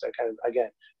ways to kind of, again,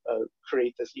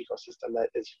 create this ecosystem that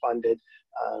is funded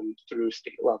through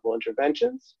state level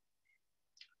interventions.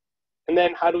 And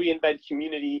then how do we embed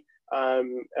community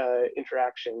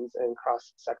interactions and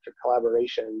cross-sector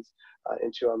collaborations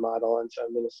into our model? And so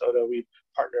in Minnesota, we've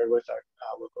partnered with our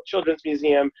local children's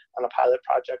museum on a pilot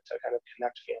project to kind of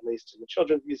connect families to the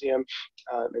children's museum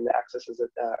and the accesses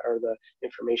or the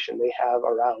information they have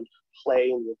around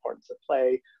play and the importance of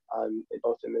play,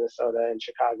 both in Minnesota and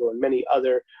Chicago, and many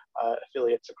other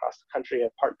affiliates across the country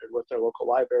have partnered with their local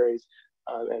libraries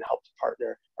and helped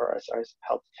partner, or sorry,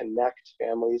 help connect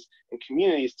families and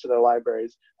communities to their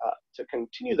libraries to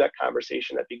continue that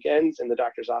conversation that begins in the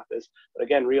doctor's office. But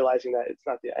again, realizing that it's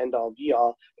not the end all be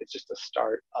all, it's just the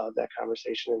start of that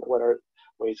conversation, and what are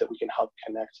ways that we can help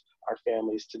connect our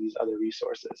families to these other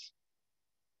resources.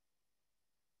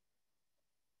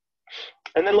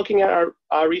 And then looking at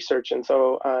our research, and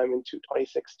so in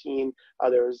 2016,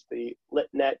 there was the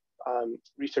LitNet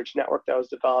research network that was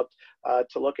developed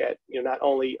to look at not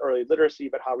only early literacy,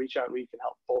 but how Reach Out and Read can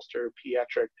help bolster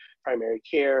pediatric primary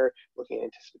care, looking at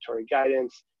anticipatory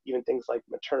guidance, even things like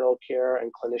maternal care and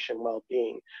clinician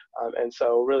well-being. And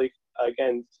so really,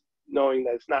 again, knowing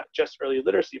that it's not just early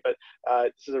literacy, but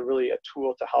this is really a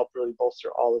tool to help really bolster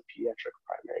all of pediatric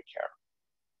primary care.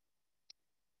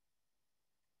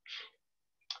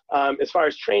 As far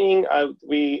as training,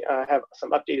 we have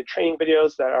some updated training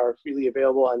videos that are freely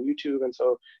available on YouTube. And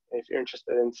so if you're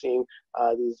interested in seeing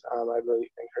these, I really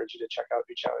encourage you to check out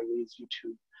Reach Out and Read's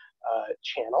YouTube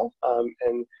channel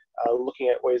and looking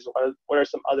at ways, what are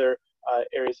some other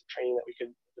areas of training that we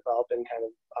could develop and kind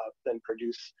of then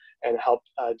produce and help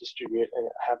distribute and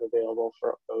have available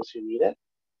for those who need it.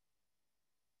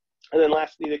 And then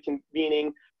lastly, the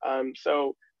convening.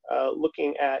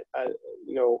 Looking at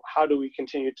how do we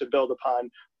continue to build upon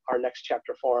our next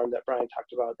chapter forum that Brian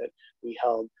talked about that we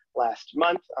held last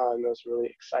month. It was a really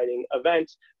exciting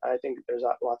event. I think there's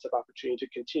lots of opportunity to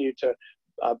continue to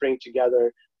bring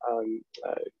together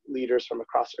leaders from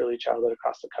across early childhood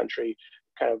across the country,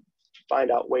 kind of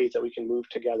find out ways that we can move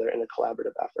together in a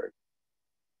collaborative effort.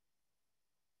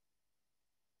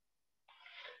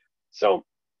 So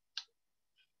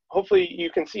hopefully you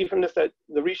can see from this that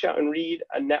the Reach Out and Read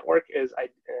network is an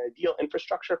ideal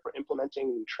infrastructure for implementing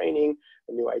new training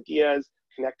and new ideas,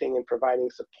 connecting and providing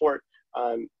support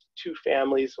to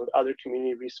families with other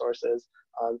community resources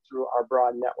through our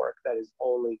broad network that is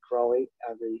only growing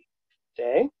every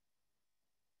day.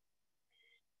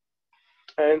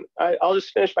 And I'll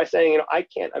just finish by saying, I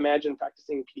can't imagine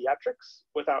practicing pediatrics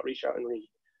without Reach Out and Read.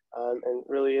 And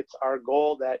really, it's our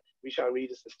goal that Reach Out and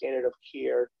Read is the standard of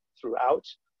care throughout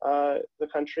the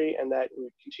country, and that we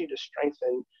continue to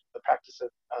strengthen the practice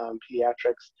of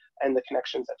pediatrics and the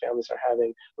connections that families are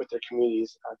having with their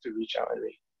communities through Reach Out and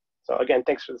Read. So again,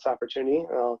 thanks for this opportunity,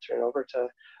 and I'll turn it over to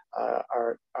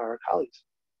our colleagues.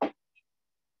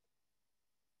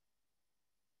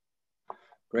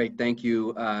 Great, thank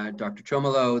you, Dr.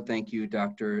 Chomilo. Thank you,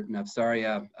 Dr.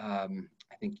 Nasvaria. I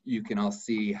think you can all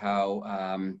see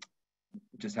how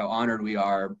just how honored we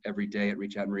are every day at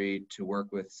Reach Out and Read to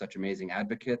work with such amazing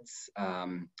advocates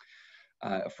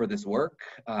for this work,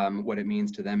 what it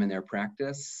means to them in their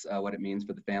practice, what it means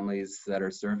for the families that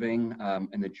are serving,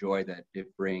 and the joy that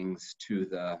it brings to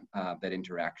the that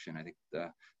interaction. I think the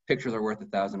pictures are worth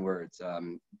 1,000 words,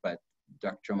 but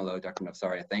Dr. Chomilo, Dr.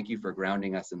 Nasvaria, thank you for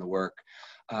grounding us in the work.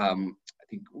 I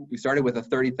think we started with a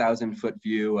 30,000-foot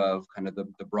view of kind of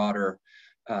the broader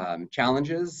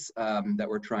challenges that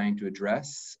we're trying to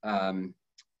address.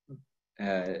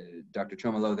 Dr.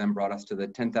 Chomilo then brought us to the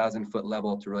 10,000-foot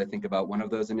level to really think about one of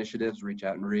those initiatives, Reach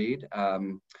Out and Read,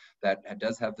 that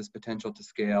does have this potential to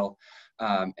scale.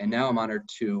 And now I'm honored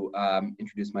to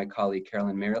introduce my colleague,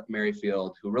 Carolyn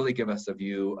Merrifield, who really give us a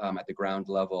view at the ground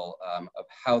level of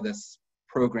how this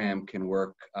program can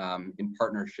work in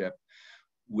partnership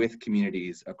with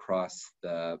communities across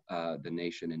the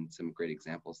nation, and some great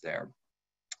examples there.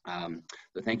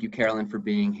 So thank you, Carolyn, for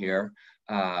being here.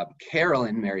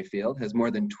 Carolyn Merrifield has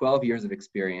more than 12 years of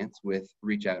experience with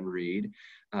Reach Out and Read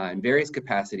in various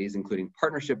capacities, including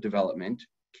partnership development,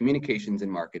 communications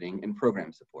and marketing, and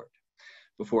program support,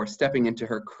 before stepping into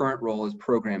her current role as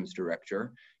programs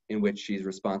director, in which she's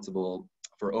responsible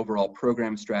for overall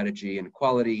program strategy and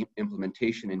quality,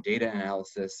 implementation and data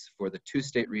analysis for the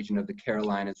 2-state region of the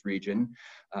Carolinas region.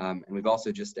 And we've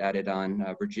also just added on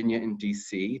Virginia and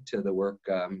DC to the work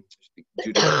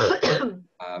due to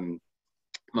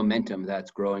momentum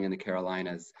that's growing in the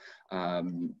Carolinas.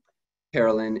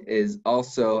 Carolyn has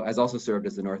also served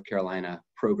as the North Carolina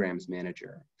Programs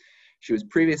Manager. She was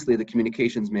previously the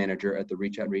Communications Manager at the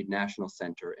Reach Out and Read National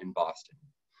Center in Boston.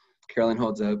 Carolyn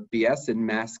holds a BS in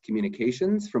Mass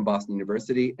Communications from Boston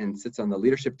University and sits on the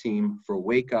leadership team for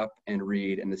Wake Up and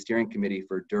Read and the steering committee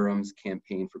for Durham's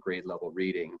campaign for grade level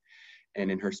reading.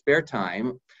 And in her spare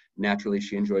time, naturally,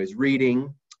 she enjoys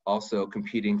reading, also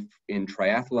competing in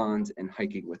triathlons and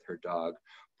hiking with her dog,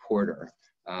 Porter.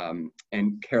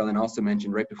 And Carolyn also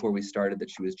mentioned right before we started that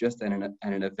she was just at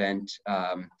an event.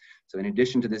 So in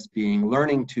addition to this being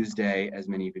Learning Tuesday, as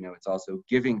many of you know, it's also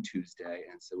Giving Tuesday.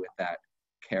 And so with that,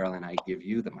 Carolyn, I give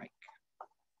you the mic.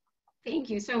 Thank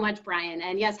you so much, Brian.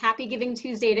 And yes, happy Giving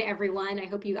Tuesday to everyone. I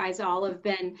hope you guys all have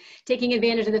been taking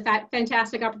advantage of the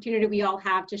fantastic opportunity we all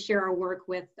have to share our work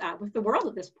with the world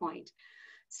at this point.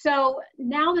 So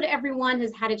now that everyone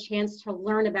has had a chance to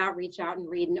learn about Reach Out and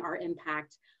Read and our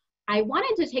impact, I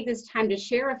wanted to take this time to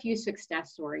share a few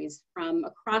success stories from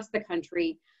across the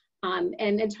country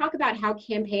and talk about how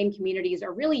campaign communities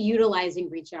are really utilizing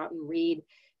Reach Out and Read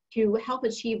to help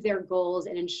achieve their goals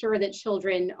and ensure that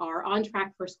children are on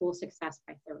track for school success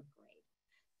by 3rd grade.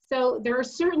 So there are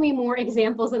certainly more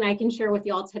examples than I can share with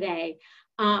y'all today,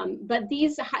 but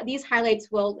these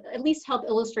highlights will at least help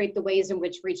illustrate the ways in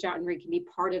which Reach Out and Read can be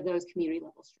part of those community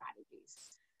level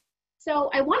strategies. So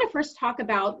I want to first talk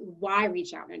about why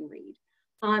Reach Out and Read.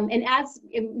 And as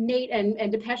Nate and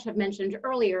Dipesh have mentioned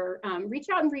earlier, Reach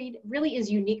Out and Read really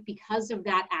is unique because of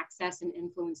that access and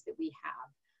influence that we have.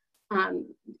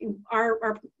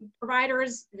 Our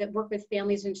providers that work with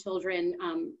families and children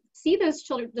see those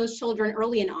children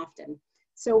early and often.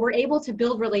 So we're able to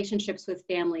build relationships with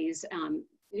families.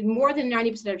 More than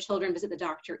 90% of children visit the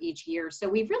doctor each year. So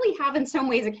we really have in some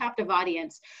ways a captive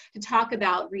audience to talk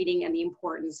about reading and the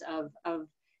importance of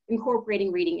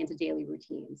incorporating reading into daily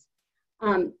routines.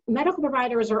 Medical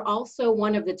providers are also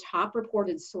one of the top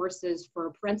reported sources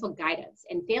for parental guidance,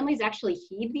 and families actually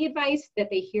heed the advice that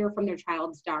they hear from their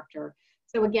child's doctor.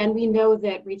 So again, we know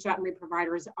that Reach Out and Read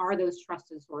providers are those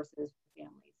trusted sources for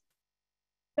families.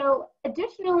 So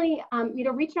additionally,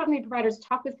 Reach Out and Read providers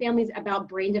talk with families about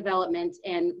brain development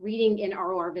and reading in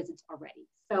ROR visits already.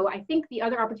 So I think the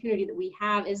other opportunity that we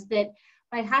have is that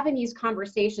by having these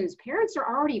conversations, parents are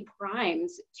already primed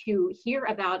to hear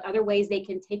about other ways they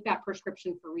can take that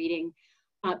prescription for reading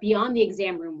beyond the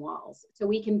exam room walls. So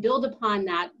we can build upon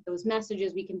those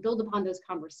messages, we can build upon those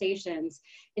conversations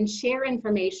and share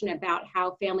information about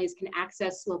how families can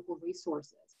access local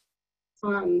resources.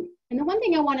 And the one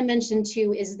thing I want to mention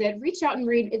too is that Reach Out and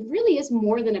Read, it really is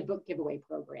more than a book giveaway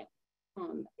program.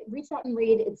 Reach Out and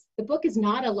Read, the book is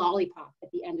not a lollipop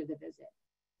at the end of the visit.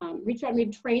 Reach Out and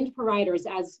Read trained providers,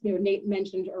 as Nate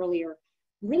mentioned earlier,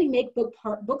 really make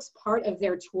books part of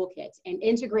their toolkit and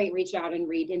integrate Reach Out and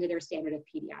Read into their standard of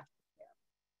pediatric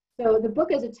care. So the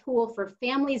book is a tool for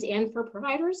families and for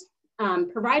providers.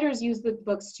 Providers use the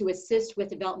books to assist with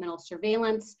developmental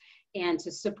surveillance and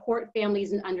to support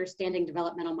families in understanding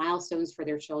developmental milestones for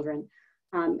their children.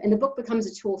 And the book becomes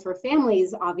a tool for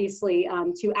families, obviously,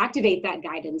 to activate that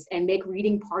guidance and make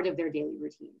reading part of their daily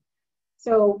routine.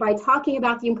 So by talking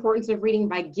about the importance of reading,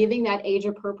 by giving that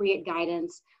age-appropriate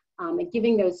guidance, and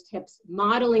giving those tips,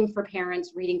 modeling for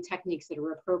parents reading techniques that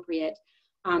are appropriate,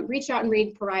 Reach Out and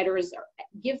Read providers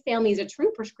give families a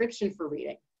true prescription for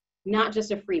reading, not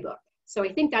just a free book. So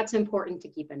I think that's important to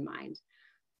keep in mind.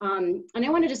 And I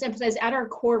want to just emphasize, at our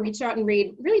core, Reach Out and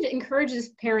Read really encourages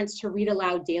parents to read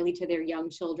aloud daily to their young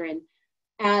children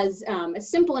as a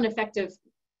simple and effective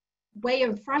way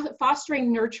of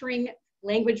fostering, nurturing,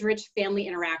 language-rich family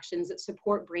interactions that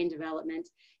support brain development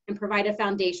and provide a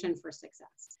foundation for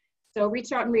success. So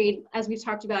Reach Out and Read, as we've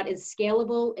talked about, is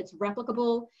scalable, it's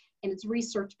replicable, and it's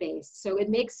research-based. So it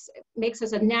makes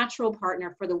us a natural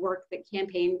partner for the work that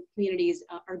campaign communities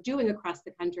are doing across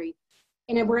the country.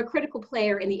 And we're a critical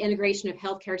player in the integration of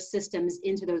healthcare systems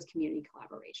into those community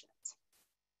collaborations.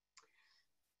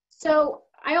 So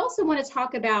I also want to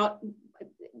talk about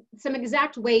some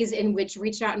exact ways in which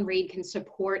Reach Out and Read can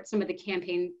support some of the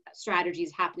campaign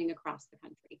strategies happening across the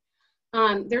country.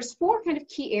 There's 4 kind of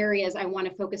key areas I want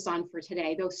to focus on for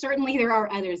today, though certainly there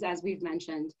are others, as we've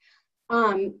mentioned.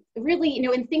 Really,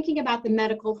 in thinking about the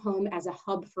medical home as a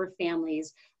hub for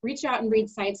families, Reach Out and Read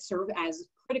sites serve as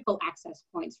critical access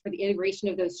points for the integration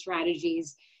of those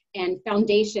strategies and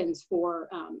foundations for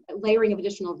layering of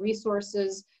additional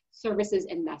resources, services,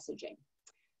 and messaging.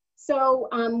 So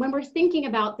when we're thinking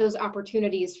about those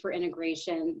opportunities for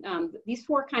integration, these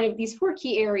four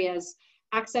key areas: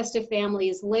 access to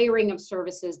families, layering of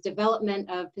services, development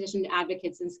of physician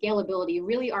advocates, and scalability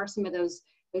really are some of those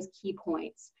key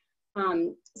points.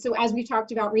 So as we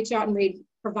talked about, Reach Out and Read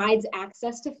provides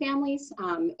access to families,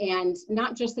 and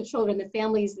not just the children, the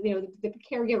families, the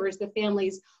caregivers, the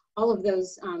families, all of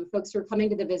those folks who are coming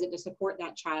to the visit to support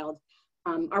that child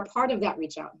are part of that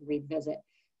Reach Out and Read visit.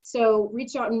 So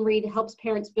Reach Out and Read helps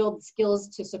parents build skills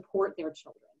to support their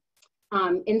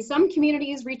children. In some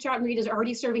communities, Reach Out and Read is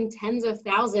already serving tens of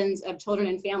thousands of children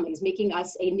and families, making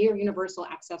us a near universal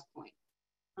access point.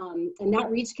 And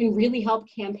that reach can really help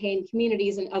campaign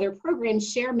communities and other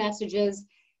programs share messages,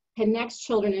 connect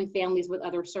children and families with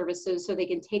other services so they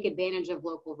can take advantage of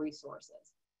local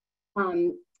resources.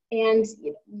 And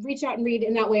Reach Out and Read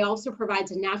in that way also provides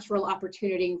a natural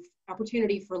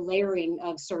opportunity for layering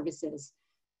of services.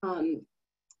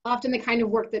 Often the kind of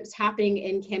work that's happening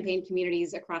in campaign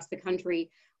communities across the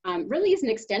country really is an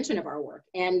extension of our work,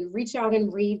 and Reach Out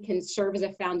and Read can serve as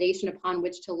a foundation upon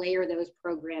which to layer those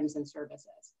programs and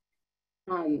services.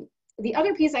 The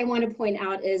other piece I want to point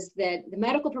out is that the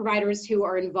medical providers who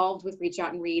are involved with Reach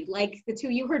Out and Read, like the 2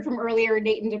 you heard from earlier,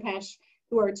 Nate and Dipesh,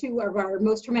 who are 2 of our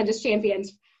most tremendous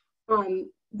champions,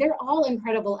 they're all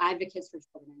incredible advocates for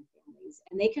children and families,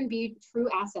 and they can be true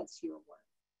assets to your work.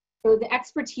 So the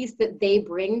expertise that they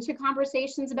bring to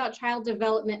conversations about child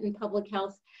development and public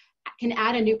health can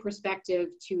add a new perspective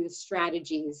to the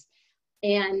strategies.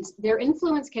 And their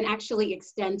influence can actually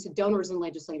extend to donors and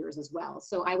legislators as well.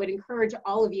 So I would encourage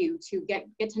all of you to get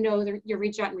to know your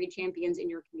Reach Out and Read champions in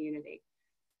your community.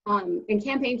 And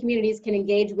campaign communities can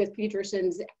engage with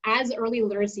pediatricians as early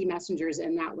literacy messengers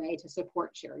in that way to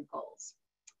support shared goals.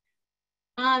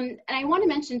 And I want to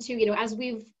mention too, as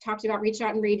we've talked about, Reach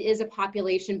Out and Read is a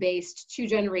population-based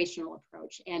 2-generational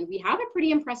approach, and we have a pretty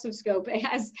impressive scope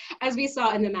as we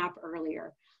saw in the map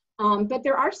earlier. But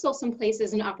there are still some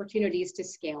places and opportunities to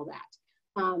scale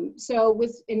that. So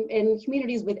in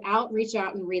communities without Reach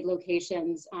Out and Read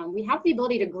locations, we have the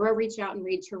ability to grow Reach Out and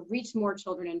Read to reach more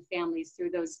children and families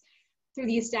through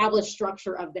the established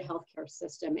structure of the healthcare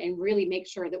system, and really make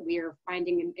sure that we are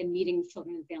finding and meeting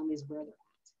children and families where they're at.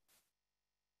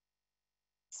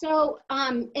 So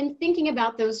in thinking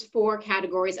about those 4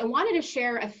 categories, I wanted to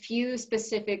share a few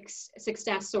specific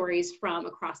success stories from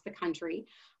across the country.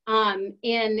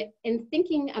 In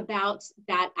thinking about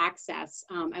that access,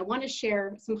 I want to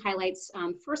share some highlights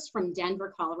first from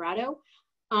Denver, Colorado.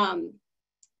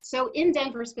 So in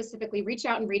Denver specifically, Reach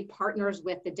Out and Read partners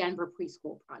with the Denver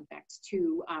Preschool Project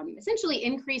to essentially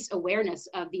increase awareness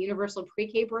of the Universal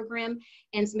Pre-K program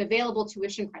and some available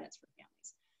tuition credits for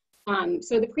families.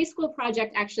 So the Preschool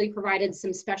Project actually provided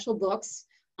some special books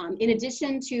in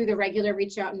addition to the regular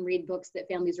Reach Out and Read books that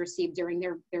families received during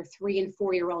their 3- and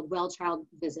 4-year-old well child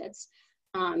visits.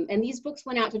 And these books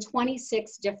went out to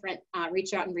 26 different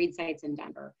Reach Out and Read sites in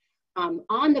Denver.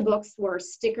 On the books were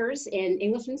stickers in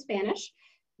English and Spanish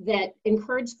that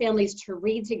encouraged families to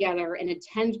read together and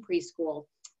attend preschool.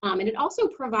 And it also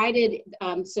provided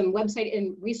some website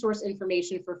and resource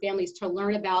information for families to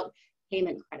learn about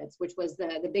payment credits, which was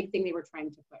the big thing they were trying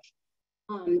to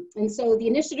push. And so the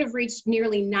initiative reached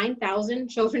nearly 9,000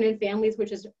 children and families,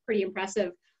 which is pretty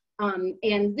impressive.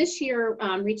 And this year,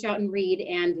 Reach Out and Read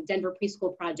and the Denver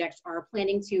Preschool Project are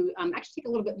planning to actually take a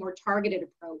little bit more targeted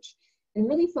approach and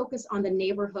really focus on the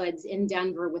neighborhoods in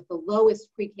Denver with the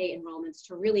lowest pre-K enrollments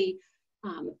to really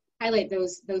highlight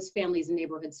those families and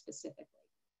neighborhoods specifically.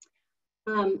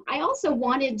 I also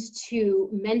wanted to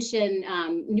mention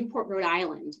Newport, Rhode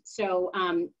Island. So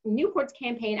Newport's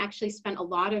campaign actually spent a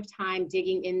lot of time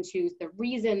digging into the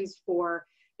reasons for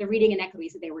the reading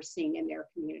inequities that they were seeing in their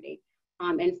community,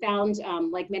 and found,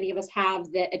 like many of us have,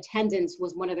 that attendance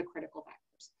was one of the critical factors.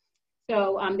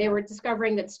 So they were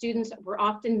discovering that students were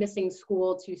often missing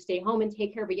school to stay home and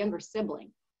take care of a younger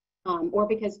sibling, or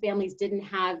because families didn't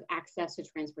have access to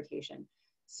transportation.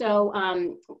 So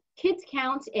Kids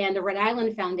Count and the Rhode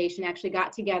Island Foundation actually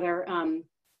got together.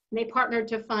 They partnered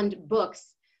to fund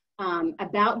books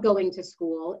about going to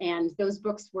school, and those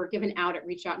books were given out at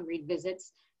Reach Out and Read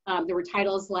visits. There were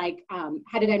titles like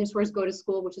How Did Dinosaurs Go to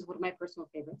School, which is one of my personal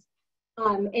favorites.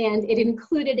 And it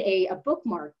included a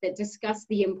bookmark that discussed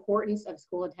the importance of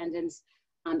school attendance.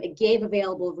 It gave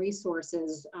available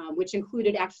resources, which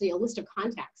included actually a list of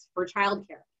contacts for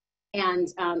childcare and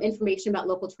information about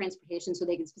local transportation so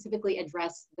they could specifically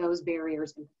address those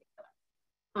barriers in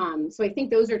particular. So I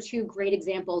think those are two great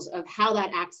examples of how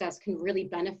that access can really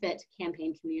benefit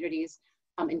campaign communities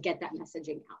and get that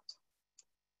messaging out.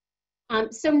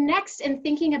 So next, in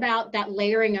thinking about that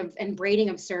layering of and braiding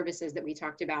of services that we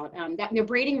talked about,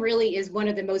 braiding really is one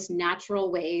of the most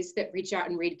natural ways that Reach Out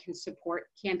and Read can support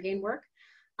campaign work.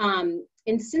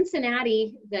 In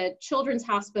Cincinnati, the Children's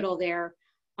Hospital there,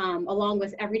 along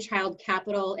with Every Child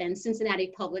Capital and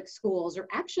Cincinnati Public Schools, are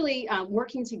actually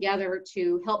working together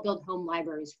to help build home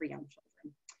libraries for young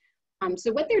children.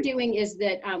 So what they're doing is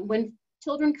that when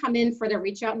children come in for their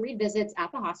Reach Out and Read visits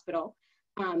at the hospital,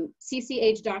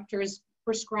 CCH doctors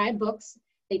prescribe books.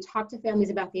 They talk to families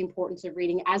about the importance of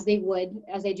reading as they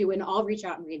do in all Reach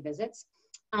Out and Read visits.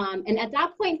 And at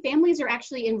that point, families are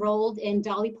actually enrolled in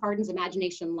Dolly Parton's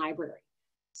Imagination Library.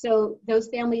 So those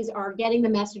families are getting the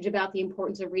message about the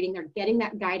importance of reading. They're getting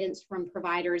that guidance from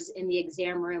providers in the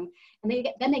exam room, and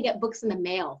then they get books in the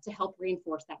mail to help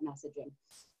reinforce that messaging.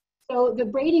 So the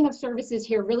braiding of services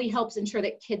here really helps ensure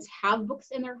that kids have books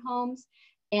in their homes.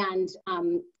 And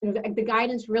the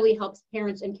guidance really helps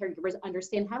parents and caregivers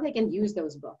understand how they can use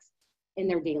those books in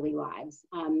their daily lives.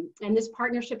 And this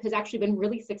partnership has actually been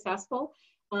really successful.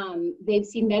 They've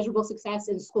seen measurable success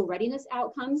in school readiness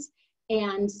outcomes,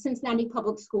 and Cincinnati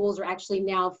Public Schools are actually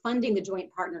now funding the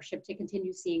joint partnership to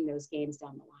continue seeing those gains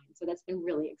down the line. So that's been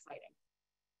really exciting.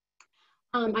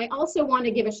 I also want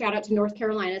to give a shout out to North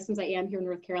Carolina, since I am here in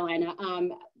North Carolina.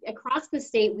 Across the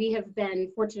state, we have been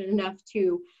fortunate enough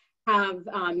to have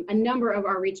a number of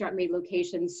our Reach Out and Read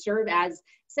locations serve as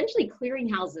essentially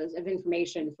clearinghouses of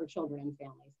information for children and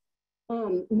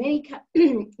families.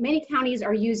 Many counties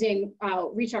are using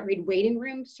Reach Out and Read waiting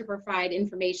rooms to provide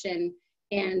information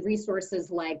and resources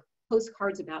like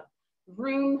postcards about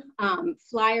room,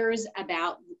 flyers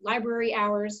about library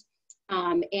hours,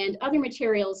 and other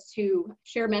materials to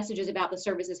share messages about the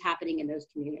services happening in those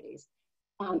communities.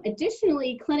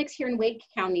 Additionally, clinics here in Wake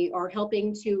County are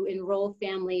helping to enroll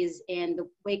families in the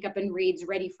Wake Up and Read's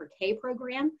Ready for K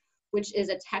program, which is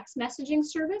a text messaging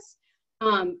service.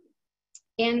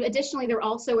 And additionally, they're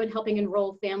also helping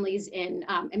enroll families in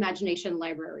Imagination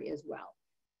Library as well.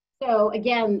 So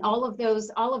again, all of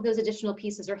those additional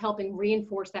pieces are helping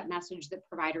reinforce that message that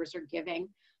providers are giving.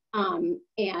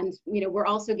 And we're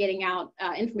also getting out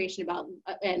information about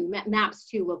and maps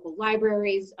to local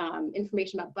libraries,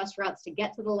 information about bus routes to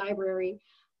get to the library,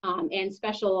 and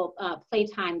special play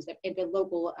times at the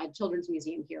local children's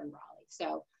museum here in Raleigh.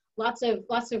 So lots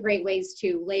of great ways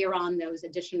to layer on those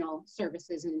additional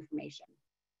services and information.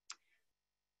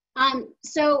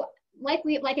 So like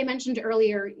I mentioned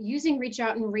earlier, using Reach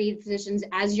Out and Read physicians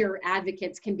as your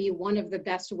advocates can be one of the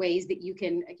best ways that you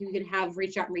can have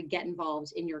Reach Out and Read get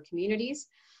involved in your communities.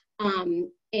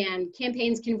 And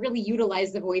campaigns can really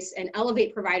utilize the voice and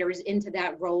elevate providers into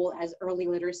that role as early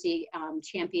literacy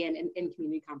champion in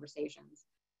community conversations.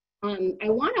 I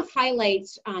want to highlight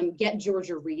Get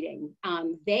Georgia Reading.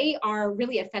 They are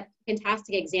really a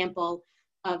fantastic example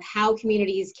of how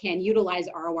communities can utilize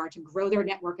ROR to grow their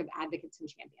network of advocates and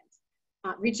champions.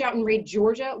 Reach Out and Read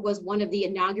Georgia was one of the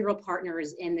inaugural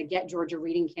partners in the Get Georgia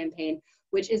Reading campaign,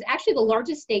 which is actually the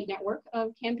largest state network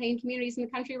of campaign communities in the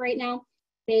country right now.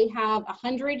 They have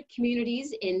 100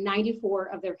 communities in 94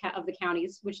 of the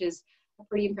counties, which is a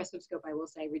pretty impressive scope, I will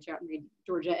say. Reach Out and Read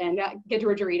Georgia and Get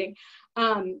Georgia Reading.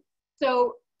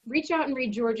 So Reach Out and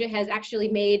Read Georgia has actually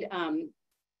made,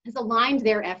 has aligned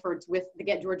their efforts with the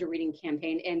Get Georgia Reading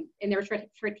campaign and in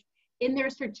their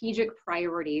strategic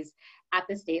priorities at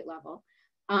the state level.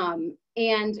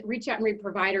 And Reach Out and Read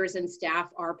providers and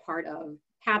staff are part of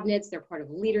cabinets, they're part of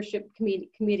leadership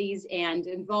committees, and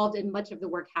involved in much of the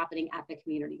work happening at the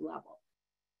community level.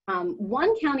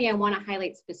 One county I want to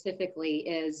highlight specifically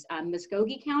is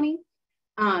Muskogee County.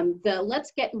 The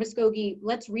Let's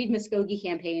Read Muskogee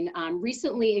campaign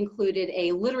recently included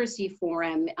a literacy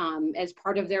forum as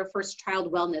part of their first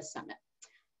Child Wellness Summit.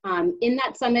 In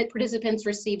that summit, participants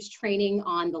received training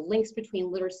on the links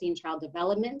between literacy and child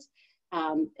development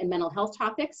and mental health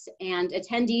topics, and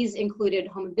attendees included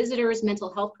home visitors,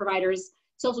 mental health providers,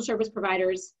 social service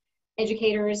providers,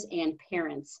 educators, and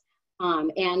parents.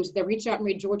 And the Reach Out and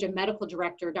Read Georgia medical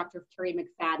director, Dr. Terry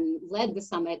McFadden, led the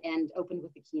summit and opened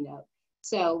with the keynote.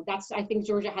 So I think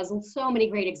Georgia has so many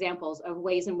great examples of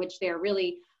ways in which they're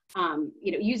really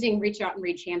using Reach Out and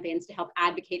Read champions to help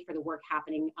advocate for the work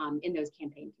happening in those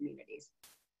campaign communities.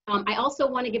 I also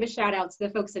want to give a shout out to the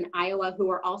folks in Iowa who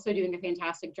are also doing a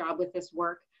fantastic job with this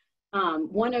work.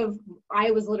 One of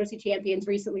Iowa's literacy champions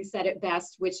recently said it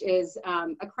best, which is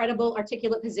a credible,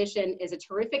 articulate position is a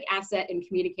terrific asset in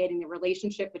communicating the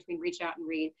relationship between Reach Out and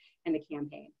Read and the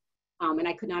campaign. And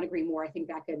I could not agree more. I think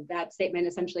that statement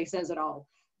essentially says it all.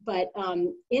 But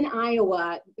in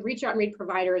Iowa, the Reach Out and Read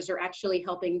providers are actually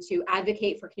helping to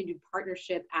advocate for continued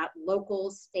partnership at local,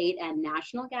 state, and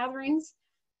national gatherings.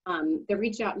 The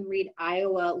Reach Out and Read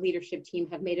Iowa leadership team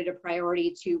have made it a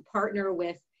priority to partner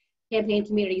with campaign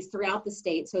communities throughout the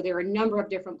state. So there are a number of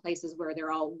different places where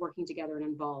they're all working together and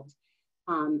involved.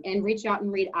 And Reach Out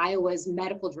and Read Iowa's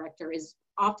medical director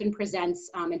often presents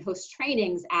and hosts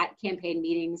trainings at campaign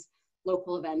meetings,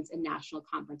 local events, and national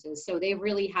conferences. So they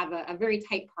really have a very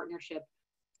tight partnership,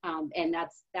 and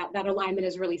that alignment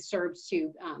has really served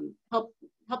to help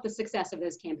the success of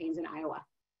those campaigns in Iowa.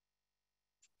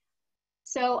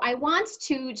 So I want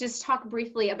to just talk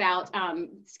briefly about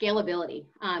scalability.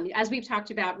 As we've talked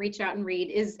about, Reach Out and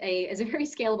Read is a very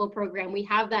scalable program. We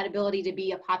have that ability to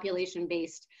be a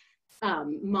population-based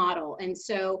model. And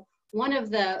so one of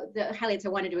the highlights I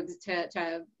wanted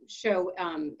to show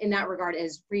in that regard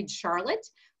is Read Charlotte,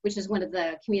 which is one of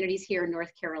the communities here in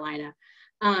North Carolina.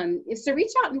 So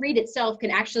Reach Out and Read itself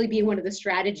can actually be one of the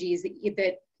strategies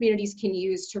that communities can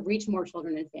use to reach more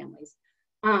children and families.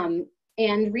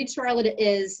 And Read Charlotte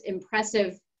is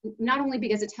impressive, not only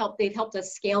because they've helped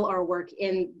us scale our work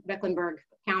in Mecklenburg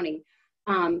County,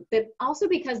 but also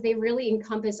because they really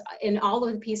encompass in all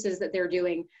of the pieces that they're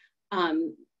doing.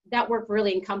 That work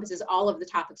really encompasses all of the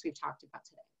topics we've talked about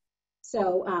today.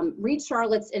 So Read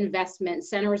Charlotte's investment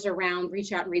centers around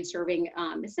Reach Out and Read serving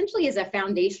essentially as a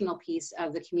foundational piece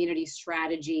of the community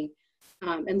strategy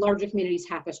and larger community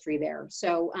tapestry there.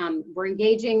 So we're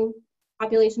engaging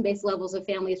population-based levels of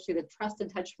families through the trust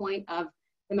and touch point of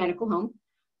the medical home,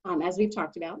 as we've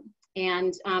talked about.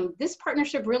 And this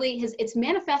partnership really it's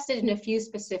manifested in a few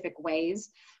specific ways.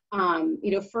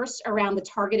 First around the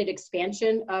targeted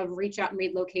expansion of Reach Out and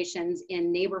Read locations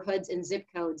in neighborhoods and zip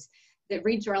codes that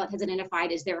Read Charlotte has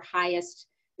identified as their highest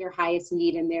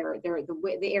need and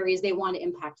the areas they want to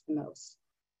impact the most.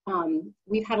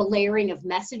 We've had a layering of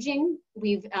messaging.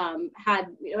 We've had,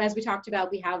 as we talked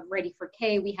about, we have Ready for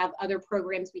K, we have other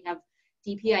programs, we have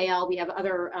DPIL, we have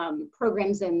other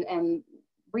programs and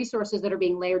resources that are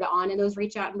being layered on in those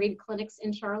Reach Out and Read clinics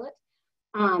in Charlotte.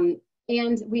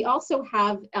 And we also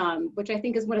have, which I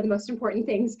think is one of the most important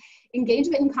things,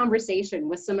 engagement and conversation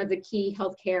with some of the key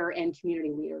healthcare and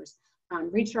community leaders.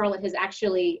 Read Charlotte has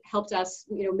actually helped us,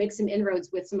 make some inroads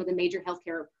with some of the major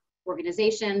healthcare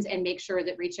organizations and make sure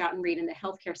that Reach Out and Read and the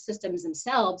healthcare systems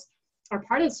themselves are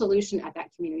part of the solution at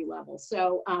that community level.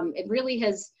 So it really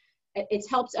it's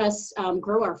helped us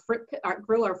grow our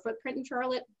footprint in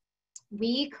Charlotte.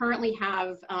 We currently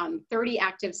have 30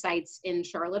 active sites in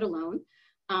Charlotte alone.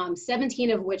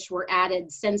 17 of which were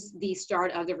added since the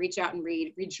start of the Reach Out and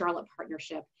Read Charlotte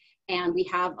partnership. And we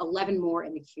have 11 more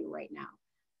in the queue right now.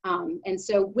 And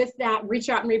so with that, Reach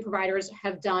Out and Read providers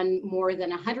have done more than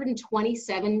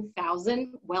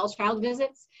 127,000 well child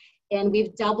visits, and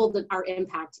we've doubled our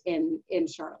impact in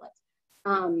Charlotte.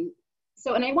 And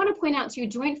I want to point out to you,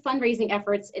 joint fundraising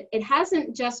efforts, it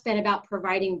hasn't just been about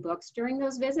providing books during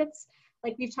those visits.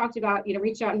 Like we've talked about,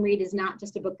 Reach Out and Read is not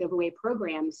just a book giveaway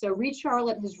program. So Read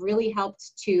Charlotte has really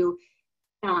helped to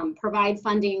provide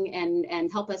funding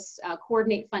and help us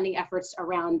coordinate funding efforts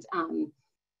around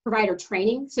provider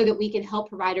training so that we can help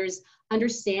providers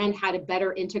understand how to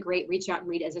better integrate Reach Out and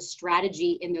Read as a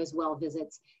strategy in those well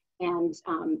visits, and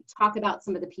talk about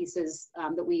some of the pieces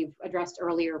that we've addressed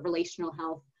earlier: relational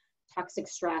health, toxic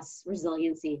stress,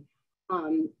 resiliency.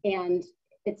 And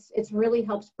it's really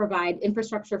helped provide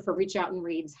infrastructure for Reach Out and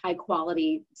Read's high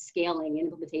quality scaling and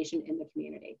implementation in the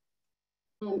community.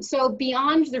 So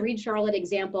beyond the Read Charlotte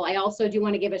example, I also do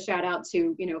want to give a shout out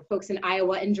to folks in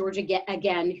Iowa and Georgia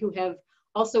again who have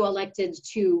also elected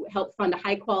to help fund a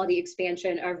high quality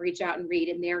expansion of Reach Out and Read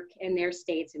in their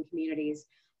states and communities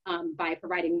by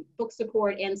providing book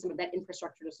support and some of that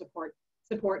infrastructure to support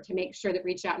to make sure that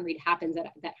Reach Out and Read happens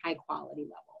at that high quality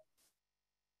level.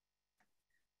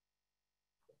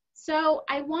 So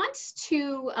I want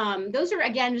to, those are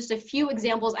again, just a few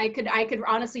examples. I could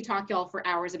honestly talk to y'all for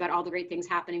hours about all the great things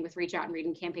happening with Reach Out and Read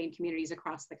and campaign communities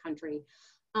across the country.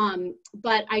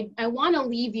 But I want to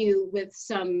leave you with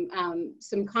some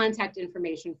contact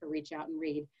information for Reach Out and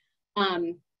Read.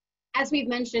 As we've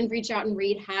mentioned, Reach Out and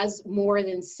Read has more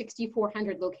than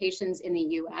 6,400 locations in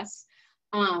the US.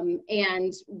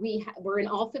 And we're in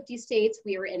all 50 states.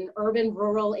 We are in urban,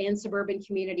 rural, and suburban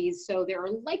communities. So there are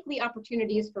likely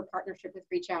opportunities for partnership with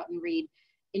Reach Out and Read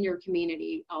in your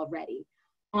community already.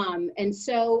 And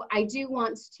so I do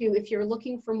want to, if you're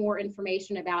looking for more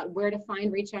information about where to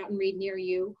find Reach Out and Read near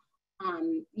you,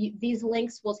 these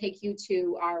links will take you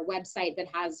to our website that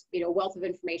has a wealth of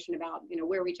information about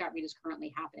where Reach Out and Read is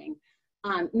currently happening.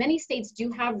 Many states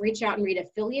do have Reach Out and Read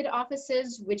affiliate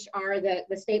offices, which are the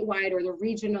statewide or the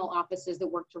regional offices that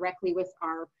work directly with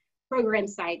our program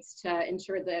sites to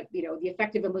ensure the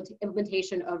effective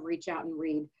implementation of Reach Out and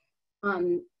Read.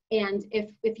 And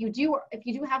if you do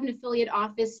have an affiliate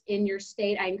office in your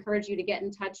state, I encourage you to get in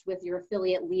touch with your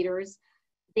affiliate leaders.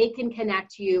 They can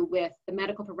connect you with the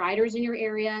medical providers in your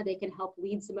area. They can help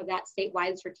lead some of that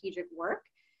statewide strategic work.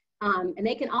 And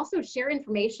they can also share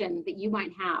information that you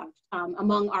might have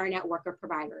among our network of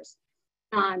providers.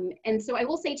 And so I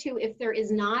will say too, if there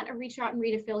is not a Reach Out and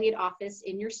Read affiliate office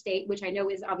in your state, which I know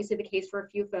is obviously the case for a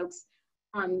few folks,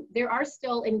 there are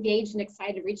still engaged and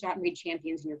excited Reach Out and Read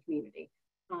champions in your community.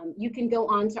 You can go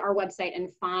onto our website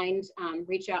and find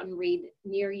Reach Out and Read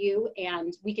near you,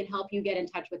 and we can help you get in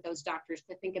touch with those doctors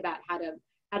to think about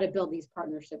how to build these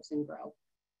partnerships and grow.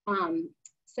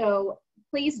 So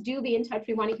please do be in touch.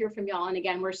 We want to hear from y'all. And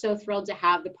again, we're so thrilled to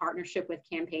have the partnership with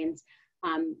campaigns.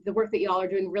 The work that y'all are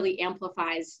doing really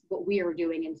amplifies what we are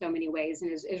doing in so many ways,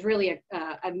 and is really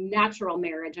a natural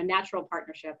marriage, a natural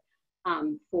partnership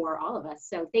for all of us.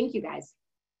 So thank you guys.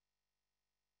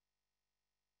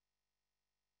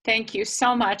 Thank you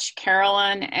so much,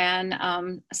 Carolyn,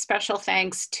 and special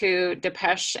thanks to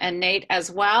Dipesh and Nate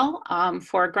as well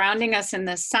for grounding us in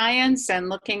the science and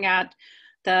looking at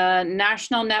the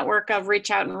national network of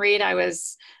Reach Out and Read. I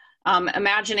was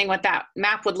imagining what that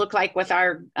map would look like with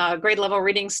our grade level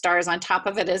reading stars on top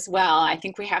of it as well. I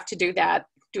think we have to do that,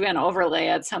 do an overlay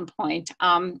at some point.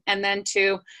 And then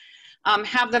to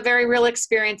have the very real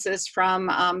experiences from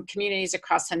communities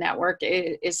across the network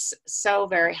is so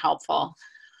very helpful.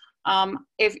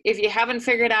 If you haven't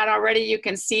figured out already, you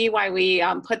can see why we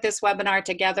put this webinar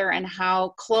together and how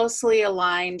closely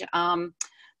aligned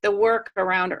the work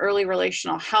around early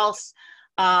relational health,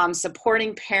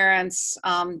 supporting parents,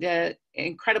 the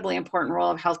incredibly important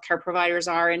role of healthcare providers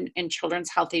are in children's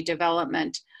healthy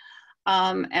development.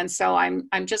 And so I'm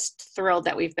just thrilled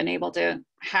that we've been able to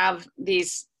have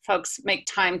these folks make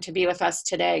time to be with us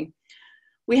today.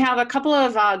 We have a couple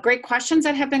of great questions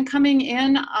that have been coming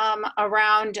in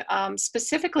around,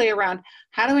 specifically around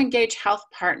how to engage health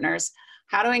partners,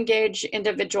 how to engage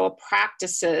individual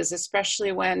practices,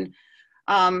 especially when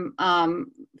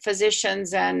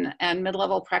physicians and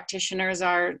mid-level practitioners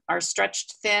are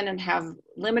stretched thin and have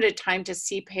limited time to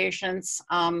see patients.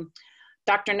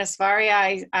 Dr.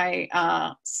 Nasvaria,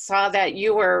 I saw that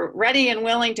you were ready and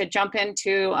willing to jump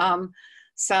into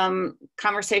some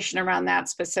conversation around that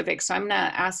specific. So I'm gonna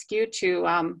ask you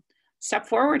to step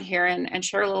forward here and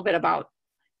share a little bit about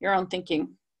your own thinking.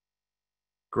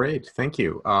 Great, thank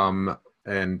you.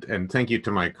 And thank you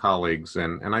to my colleagues.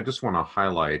 And I just want to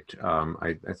highlight,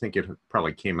 I think it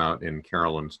probably came out in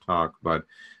Carolyn's talk, but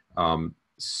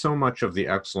so much of the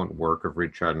excellent work of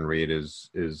Reach Out and Read is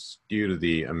due to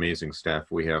the amazing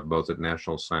staff we have both at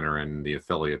National Center and the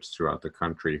affiliates throughout the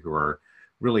country who are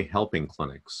really helping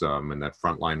clinics in that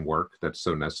frontline work that's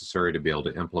so necessary to be able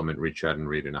to implement Reach Out and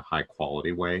Read in a high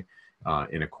quality way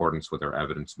in accordance with our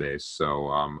evidence base. So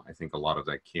I think a lot of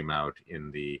that came out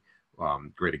in the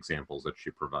great examples that she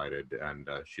provided, and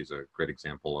she's a great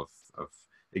example of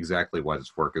exactly why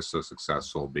this work is so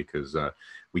successful, because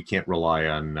we can't rely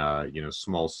on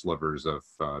small slivers of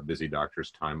busy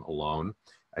doctors' time alone.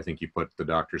 I think you put the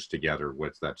doctors together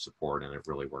with that support and it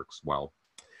really works well.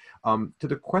 To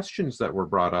the questions that were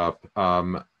brought up,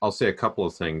 I'll say a couple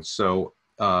of things. So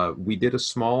we did a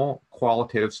small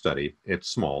qualitative study, it's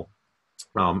small,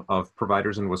 of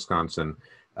providers in Wisconsin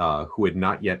who had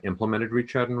not yet implemented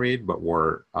Reach Out and Read, but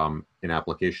were in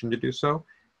application to do so,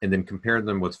 and then compared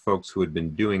them with folks who had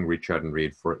been doing Reach Out and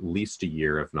Read for at least a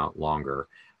year, if not longer.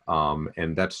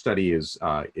 And that study is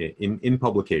in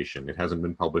publication. It hasn't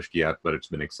been published yet, but it's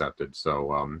been accepted.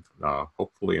 So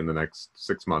hopefully in the next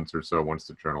 6 months or so, once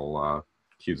the journal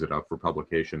queues it up for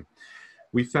publication.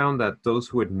 We found that those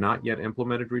who had not yet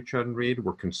implemented Reach Out and Read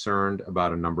were concerned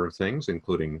about a number of things,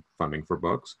 including funding for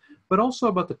books, but also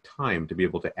about the time to be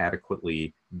able to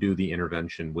adequately do the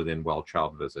intervention within well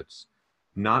child visits.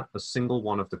 Not a single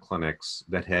one of the clinics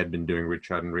that had been doing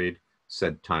Reach Out and Read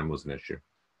said time was an issue.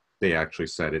 They actually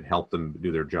said it helped them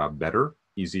do their job better,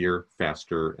 easier,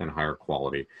 faster, and higher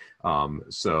quality. They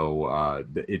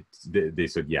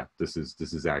said, yeah, this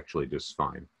is actually just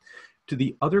fine. To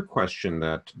the other question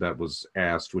that was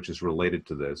asked, which is related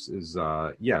to this, is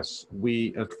yes,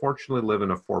 we unfortunately live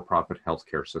in a for-profit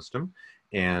healthcare system,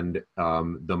 and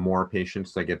the more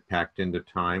patients that get packed into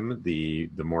time, the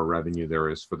more revenue there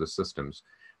is for the systems.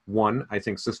 One, I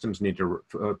think systems need to,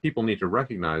 people need to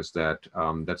recognize that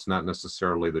that's not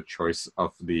necessarily the choice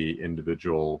of the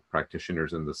individual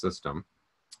practitioners in the system.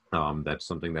 That's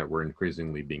something that we're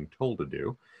increasingly being told to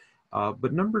do.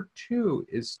 But number two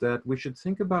is that we should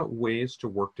think about ways to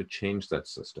work to change that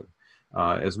system.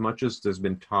 As much as there's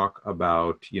been talk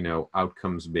about,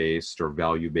 outcomes-based or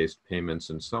value-based payments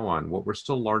and so on, what we're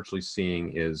still largely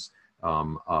seeing is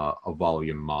a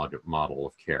volume model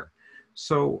of care.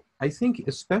 So I think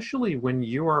especially when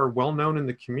you are well known in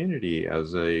the community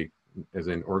as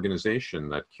an organization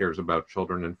that cares about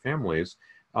children and families,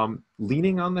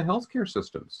 leaning on the healthcare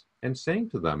systems and saying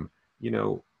to them,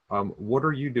 what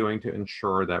are you doing to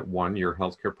ensure that, one, your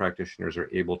healthcare practitioners are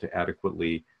able to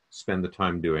adequately spend the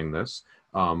time doing this?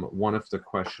 One of the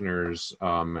questioners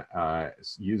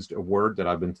used a word that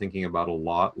I've been thinking about a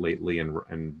lot lately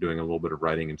and doing a little bit of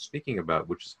writing and speaking about,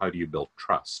 which is how do you build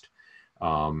trust?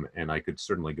 And I could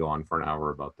certainly go on for an hour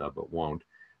about that, but won't.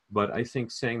 But I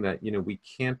think saying that, we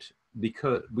can't,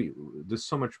 because there's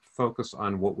so much focus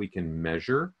on what we can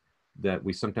measure that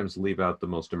we sometimes leave out the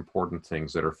most important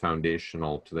things that are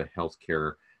foundational to the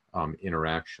healthcare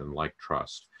interaction, like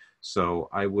trust. So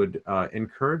I would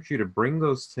encourage you to bring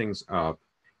those things up.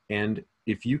 And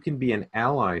if you can be an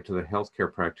ally to the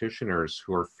healthcare practitioners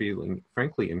who are feeling,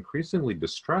 frankly, increasingly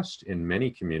distressed in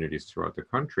many communities throughout the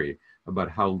country about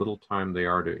how little time they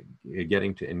are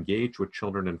getting to engage with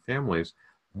children and families,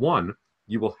 one,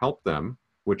 you will help them,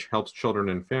 which helps children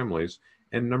and families.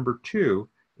 And number two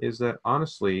is that,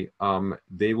 honestly,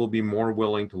 they will be more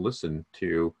willing to listen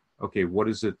to, okay, what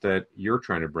is it that you're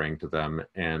trying to bring to them,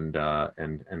 and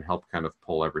help kind of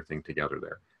pull everything together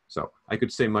there. So I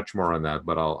could say much more on that,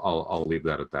 but I'll leave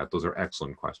that at that. Those are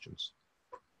excellent questions.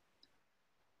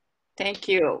 Thank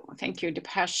you,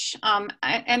 Dipesh.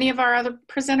 Any of our other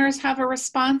presenters have a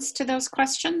response to those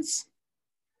questions?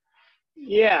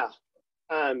 Yeah,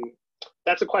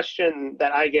 that's a question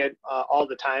that I get all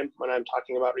the time when I'm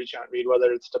talking about Reach Out and Read,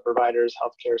 whether it's to providers,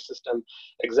 healthcare system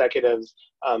executives,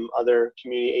 other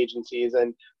community agencies.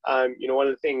 And, one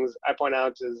of the things I point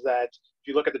out is that if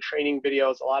you look at the training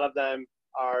videos, a lot of them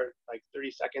are like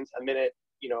 30 seconds, a minute,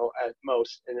 at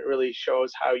most. And it really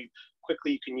shows how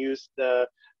quickly you can use the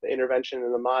intervention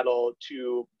and the model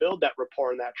to build that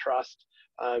rapport and that trust.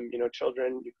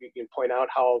 Children, you can point out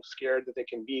how scared that they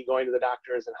can be going to the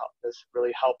doctors, and how this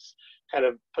really helps kind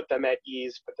of put them at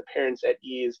ease, put the parents at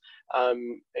ease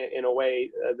in a way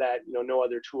that no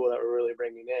other tool that we're really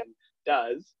bringing in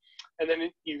does. And then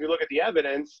if you look at the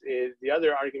evidence, the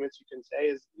other arguments you can say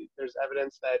is there's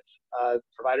evidence that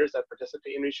providers that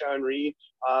participate in Reach Out and Read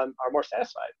are more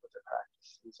satisfied with their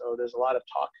practice. And so there's a lot of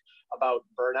talk about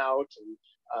burnout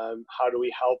and how do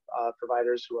we help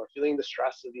providers who are feeling the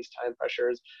stress of these time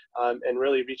pressures, and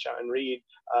really Reach Out and Read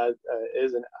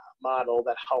is a model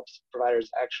that helps providers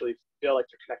actually feel like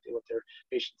they're connecting with their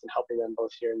patients and helping them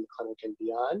both here in the clinic and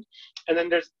beyond. And then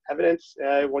there's evidence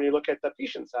when you look at the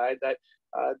patient side that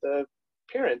the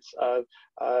parents of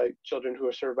children who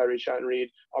are served by Reach Out and Read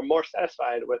are more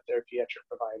satisfied with their pediatric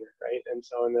provider, right? And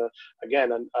so,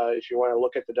 if you want to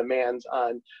look at the demands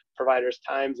on providers'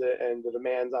 times and the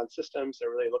demands on systems,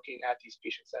 they're really looking at these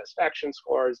patient satisfaction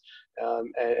scores,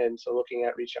 and so looking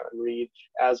at Reach Out and Read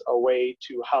as a way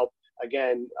to help,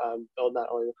 again, build not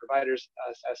only the provider's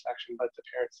satisfaction, but the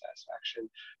parent satisfaction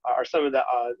are some of the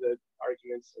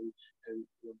arguments and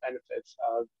benefits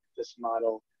of this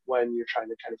model when you're trying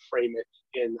to kind of frame it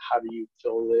in how do you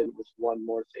fill in with one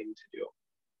more thing to do.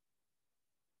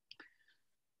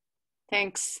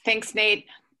 Thanks, Nate.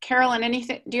 Carolyn,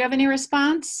 do you have any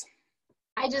response?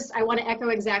 I want to echo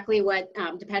exactly what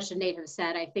Dipesh and Nate have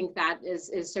said. I think that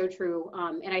is so true.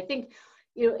 And I think,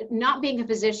 not being a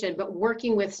physician, but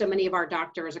working with so many of our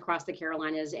doctors across the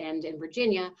Carolinas and in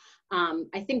Virginia,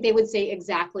 I think they would say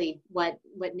exactly what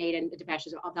Nate and Dipesh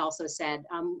have also said.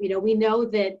 We know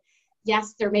that,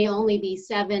 yes, there may only be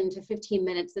 7 to 15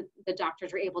 minutes that the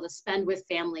doctors are able to spend with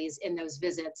families in those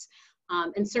visits.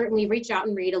 And certainly Reach Out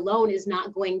and Read alone is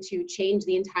not going to change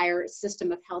the entire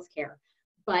system of healthcare.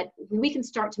 But we can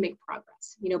start to make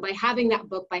progress. By having that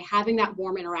book, by having that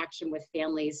warm interaction with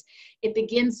families, it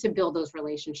begins to build those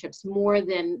relationships more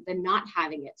than not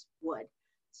having it would.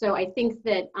 So I think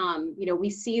that, we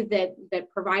see that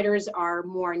providers are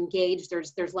more engaged.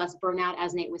 There's less burnout,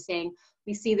 as Nate was saying.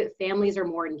 We see that families are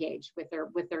more engaged with their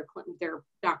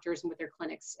doctors and with their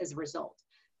clinics as a result.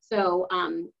 So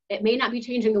it may not be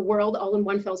changing the world all in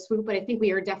one fell swoop, but I think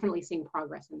we are definitely seeing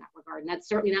progress in that regard. And that's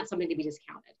certainly not something to be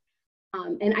discounted.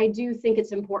 And I do think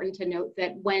it's important to note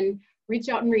that when Reach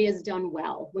Out and Read is done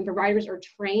well, when providers are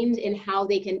trained in how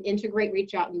they can integrate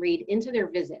Reach Out and Read into their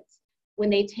visits, when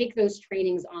they take those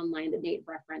trainings online that Nate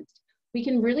referenced, we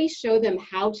can really show them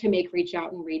how to make Reach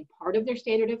Out and Read part of their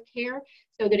standard of care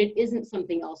so that it isn't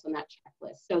something else on that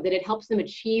checklist, so that it helps them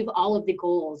achieve all of the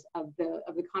goals of the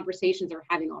conversations they're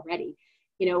having already.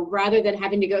 Rather than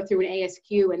having to go through an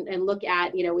ASQ and look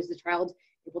at, is the child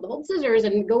able to hold scissors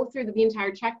and go through the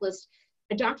entire checklist,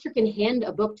 a doctor can hand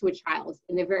a book to a child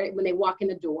when they walk in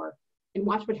the door and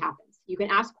watch what happens. You can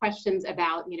ask questions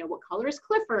about, what color is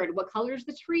Clifford? What color is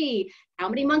the tree? How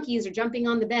many monkeys are jumping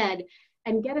on the bed?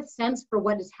 And get a sense for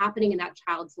what is happening in that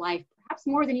child's life, perhaps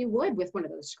more than you would with one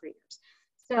of those screeners.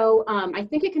 So I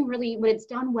think it can really, when it's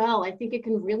done well, I think it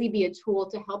can really be a tool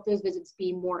to help those visits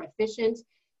be more efficient,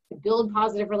 to build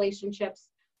positive relationships,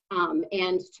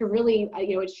 and to really,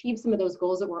 achieve some of those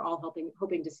goals that we're all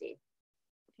hoping to see.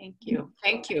 Thank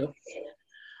you.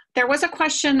 There was a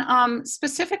question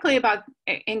specifically about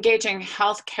engaging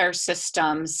healthcare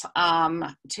systems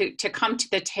to come to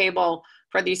the table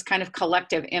for these kind of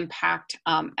collective impact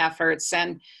efforts.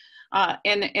 And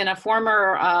in a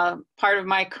former part of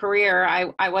my career,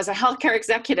 I was a healthcare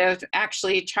executive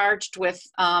actually charged with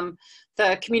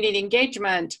the community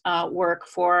engagement work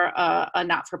for a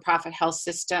not-for-profit health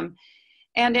system.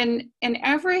 And in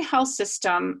every health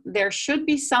system, there should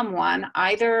be someone,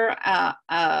 either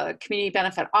a community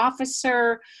benefit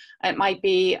officer, it might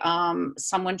be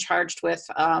someone charged with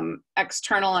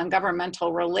external and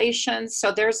governmental relations.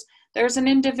 So there's an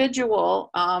individual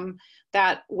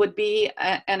that would be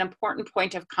an important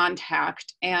point of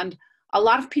contact. And a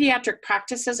lot of pediatric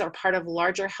practices are part of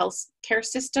larger healthcare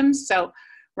systems. So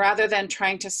rather than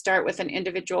trying to start with an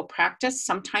individual practice,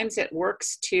 sometimes it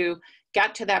works to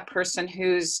get to that person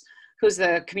who's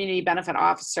the community benefit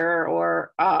officer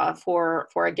or for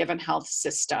a given health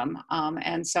system.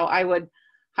 And so I would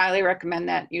highly recommend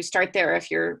that you start there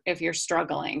if you're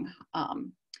struggling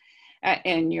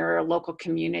in your local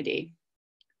community.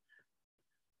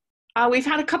 We've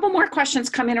had a couple more questions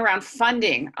come in around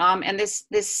funding and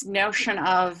this notion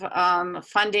of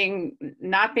funding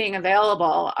not being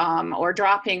available or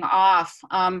dropping off.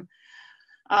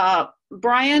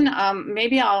 Brian,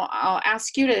 maybe I'll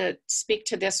ask you to speak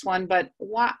to this one, but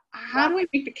how do we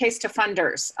make the case to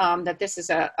funders that this is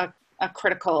a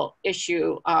critical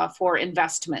issue for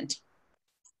investment?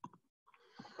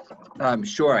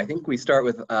 Sure. I think we start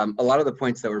with a lot of the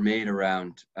points that were made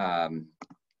around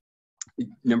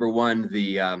number one,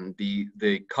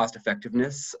 the cost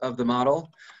effectiveness of the model,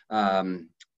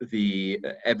 the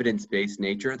evidence-based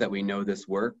nature that we know this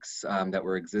works, that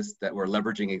we're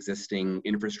leveraging existing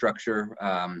infrastructure,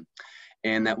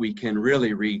 and that we can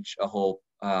really reach a whole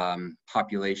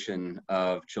population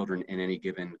of children in any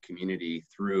given community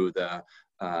through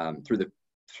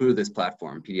this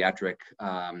platform, pediatric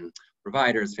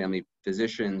providers, family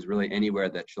physicians, really anywhere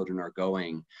that children are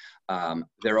going,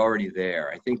 they're already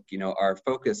there. I think, our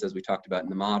focus, as we talked about in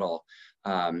the model,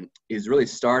 is really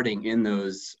starting in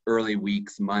those early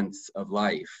weeks, months of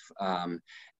life.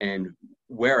 And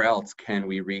where else can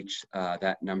we reach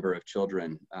that number of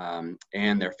children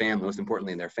and their families, most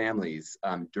importantly, their families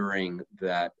during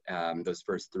those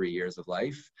first 3 years of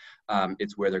life?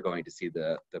 It's where they're going to see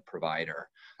the provider.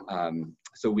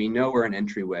 So we know we're an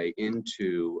entryway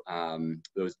into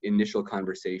those initial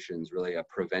conversations, really a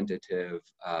preventative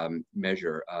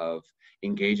measure of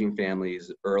engaging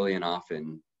families early and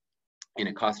often in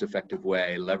a cost-effective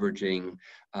way, leveraging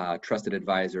trusted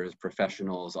advisors,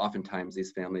 professionals. Oftentimes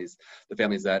these families, the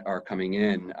families that are coming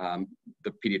in,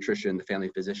 the pediatrician, the family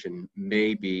physician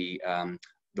may be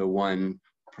the one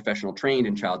professional trained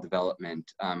in child development,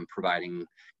 providing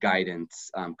guidance,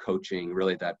 coaching,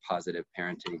 really that positive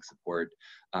parenting support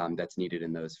that's needed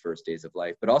in those first days of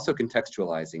life, but also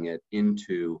contextualizing it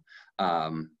into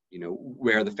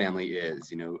where the family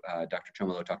is. Dr.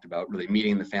 Chomilo talked about really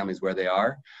meeting the families where they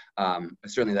are.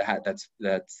 Certainly that's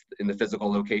in the physical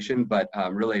location, but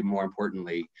really more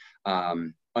importantly,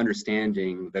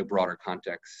 understanding the broader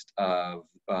context of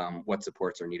what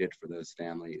supports are needed for those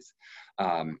families.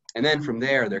 And then from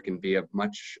there can be a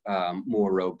much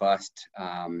more robust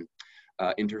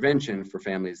intervention for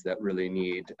families that really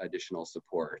need additional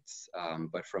supports.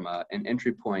 But from an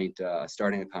entry point,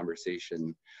 starting a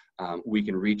conversation, we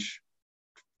can reach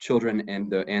children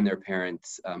and their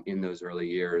parents in those early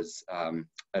years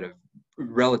at a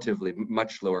relatively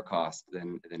much lower cost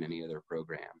than any other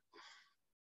program.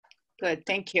 Good,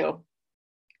 thank you.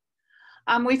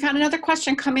 We've had another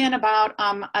question come in about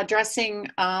addressing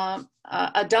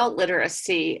adult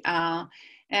literacy.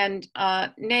 And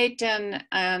Nate and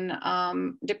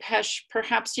Dipesh,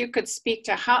 perhaps you could speak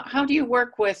to how do you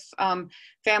work with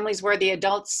families where the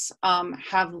adults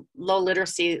have low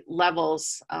literacy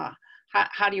levels?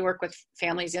 How do you work with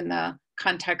families in the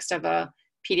context of a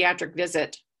pediatric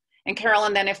visit? And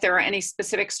Carolyn, then if there are any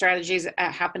specific strategies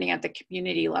happening at the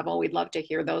community level, we'd love to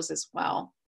hear those as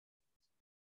well.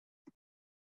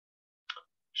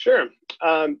 Sure.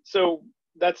 So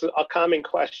that's a common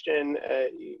question,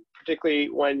 particularly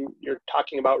when you're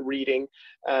talking about reading.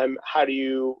 How do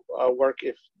you work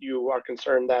if you are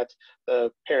concerned that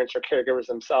the parents or caregivers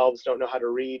themselves don't know how to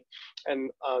read? And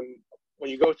when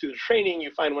you go through the training,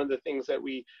 you find one of the things that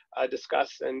we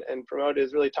discuss and promote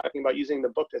is really talking about using the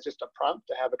book as just a prompt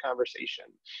to have a conversation.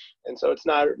 And so it's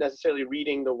not necessarily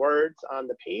reading the words on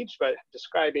the page, but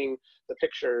describing the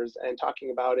pictures and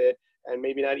talking about it, and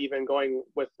maybe not even going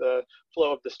with the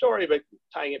flow of the story, but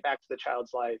tying it back to the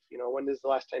child's life. When is the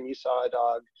last time you saw a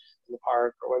dog in the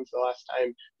park? Or when's the last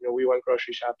time, we went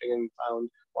grocery shopping and found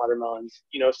watermelons?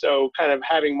 So kind of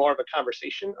having more of a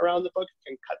conversation around the book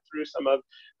can cut through some of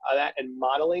that, and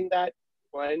modeling that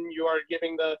when you are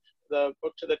giving the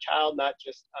book to the child, not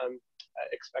just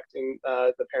expecting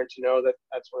the parent to know that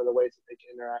that's one of the ways that they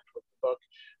can interact with the book.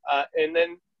 And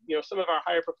then, some of our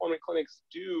higher performing clinics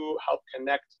do help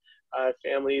connect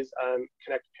families,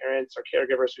 connect parents or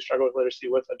caregivers who struggle with literacy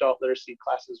with adult literacy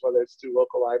classes, whether it's through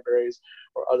local libraries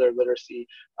or other literacy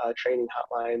training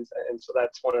hotlines. And so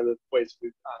that's one of the ways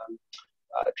we've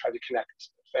tried to connect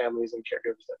families and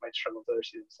caregivers that might struggle with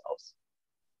literacy themselves.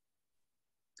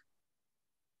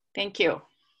 Thank you.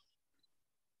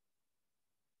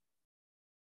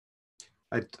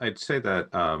 I'd say that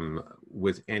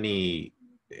with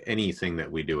anything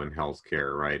that we do in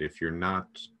healthcare, right? If you're not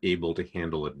able to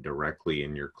handle it directly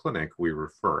in your clinic, we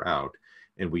refer out,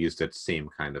 and we use that same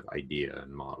kind of idea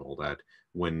and model. That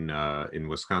when in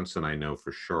Wisconsin, I know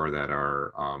for sure that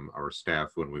our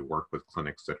staff, when we work with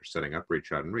clinics that are setting up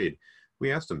Reach Out and Read,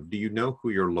 we ask them, do you know who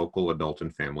your local adult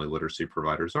and family literacy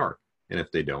providers are? And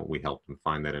if they don't, we help them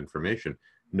find that information.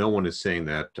 No one is saying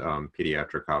that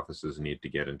pediatric offices need to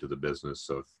get into the business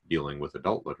of dealing with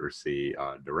adult literacy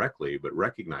directly, but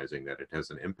recognizing that it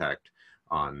has an impact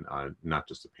on not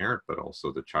just the parent, but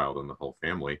also the child and the whole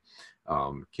family.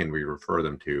 Can we refer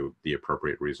them to the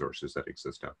appropriate resources that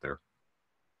exist out there?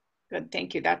 Good,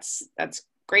 thank you. That's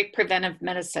great preventive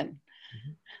medicine.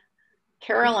 Mm-hmm.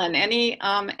 Carolyn,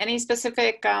 any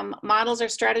specific models or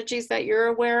strategies that you're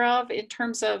aware of in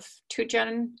terms of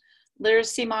 2-gen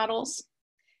literacy models?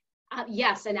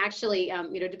 Yes, and actually,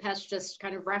 Dipesh just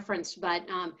kind of referenced, but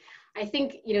I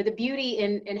think, the beauty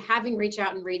in having Reach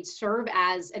Out and Read serve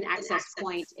as an access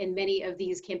point in many of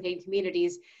these campaign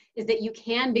communities is that you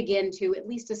can begin to at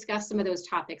least discuss some of those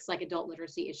topics like adult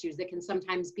literacy issues that can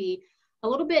sometimes be a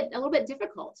little bit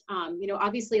difficult.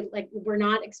 Obviously, like, we're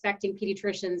not expecting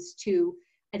pediatricians to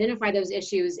identify those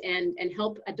issues and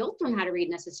help adults learn how to read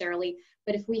necessarily.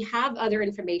 But if we have other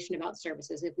information about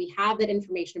services, if we have that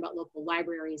information about local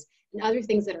libraries and other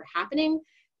things that are happening,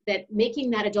 that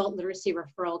making that adult literacy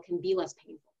referral can be less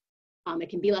painful. It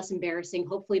can be less embarrassing.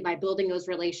 Hopefully by building those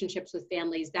relationships with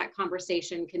families, that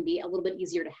conversation can be a little bit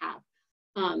easier to have.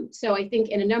 So I think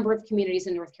in a number of communities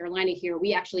in North Carolina here,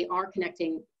 we actually are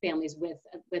connecting families with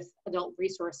adult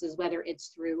resources, whether it's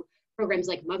through programs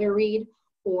like Mother Read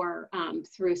or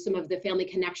through some of the family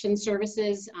connection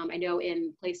services. I know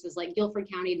in places like Guilford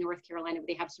County, North Carolina,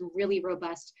 they have some really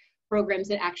robust programs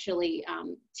that actually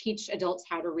teach adults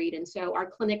how to read. And so our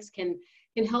clinics can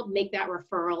help make that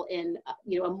referral in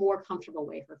a more comfortable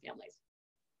way for families.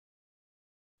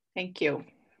 Thank you.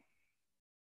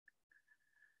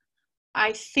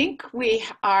 I think we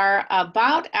are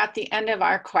about at the end of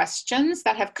our questions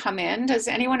that have come in. Does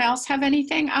anyone else have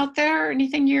anything out there,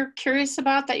 anything you're curious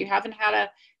about that you haven't had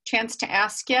a chance to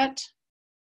ask yet?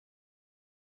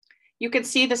 You can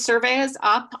see the survey is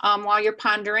up while you're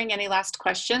pondering any last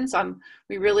questions.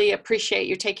 We really appreciate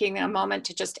you taking a moment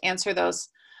to just answer those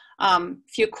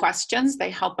few questions.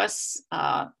 They help us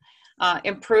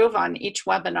improve on each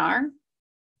webinar.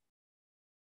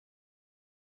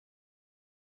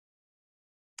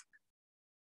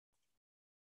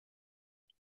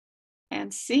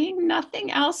 And seeing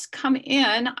nothing else come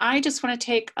in, I just want to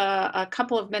take a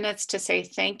couple of minutes to say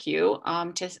thank you,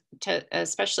 to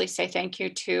especially say thank you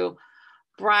to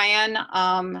Brian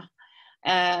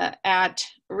at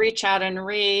Reach Out and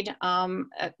Read,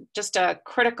 just a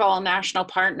critical national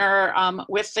partner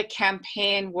with the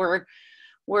campaign. We're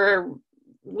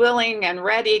willing and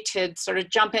ready to sort of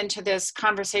jump into this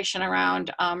conversation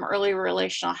around early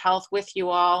relational health with you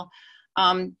all.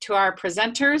 To our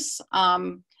presenters,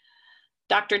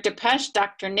 Dr. Dipesh,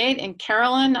 Dr. Nate, and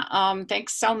Carolyn,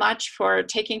 thanks so much for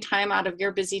taking time out of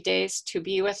your busy days to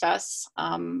be with us.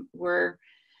 We're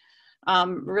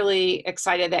really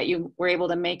excited that you were able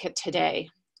to make it today.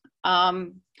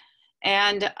 And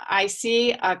I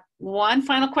see one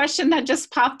final question that just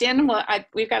popped in. Well,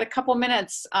 we've got a couple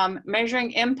minutes.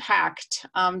 Measuring impact.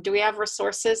 Do we have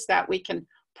resources that we can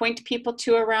point people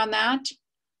to around that?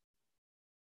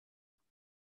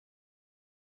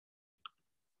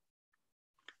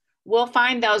 We'll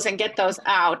find those and get those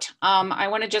out. I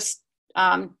want to just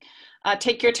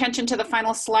take your attention to the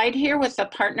final slide here with the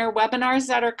partner webinars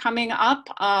that are coming up.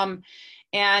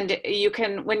 And you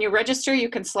can, when you register, you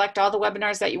can select all the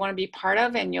webinars that you want to be part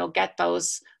of, and you'll get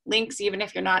those links even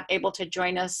if you're not able to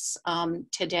join us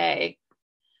today.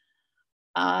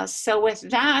 So with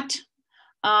that,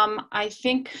 I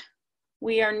think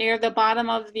we are near the bottom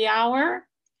of the hour,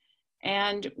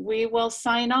 and we will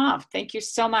sign off. Thank you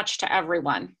so much to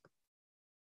everyone.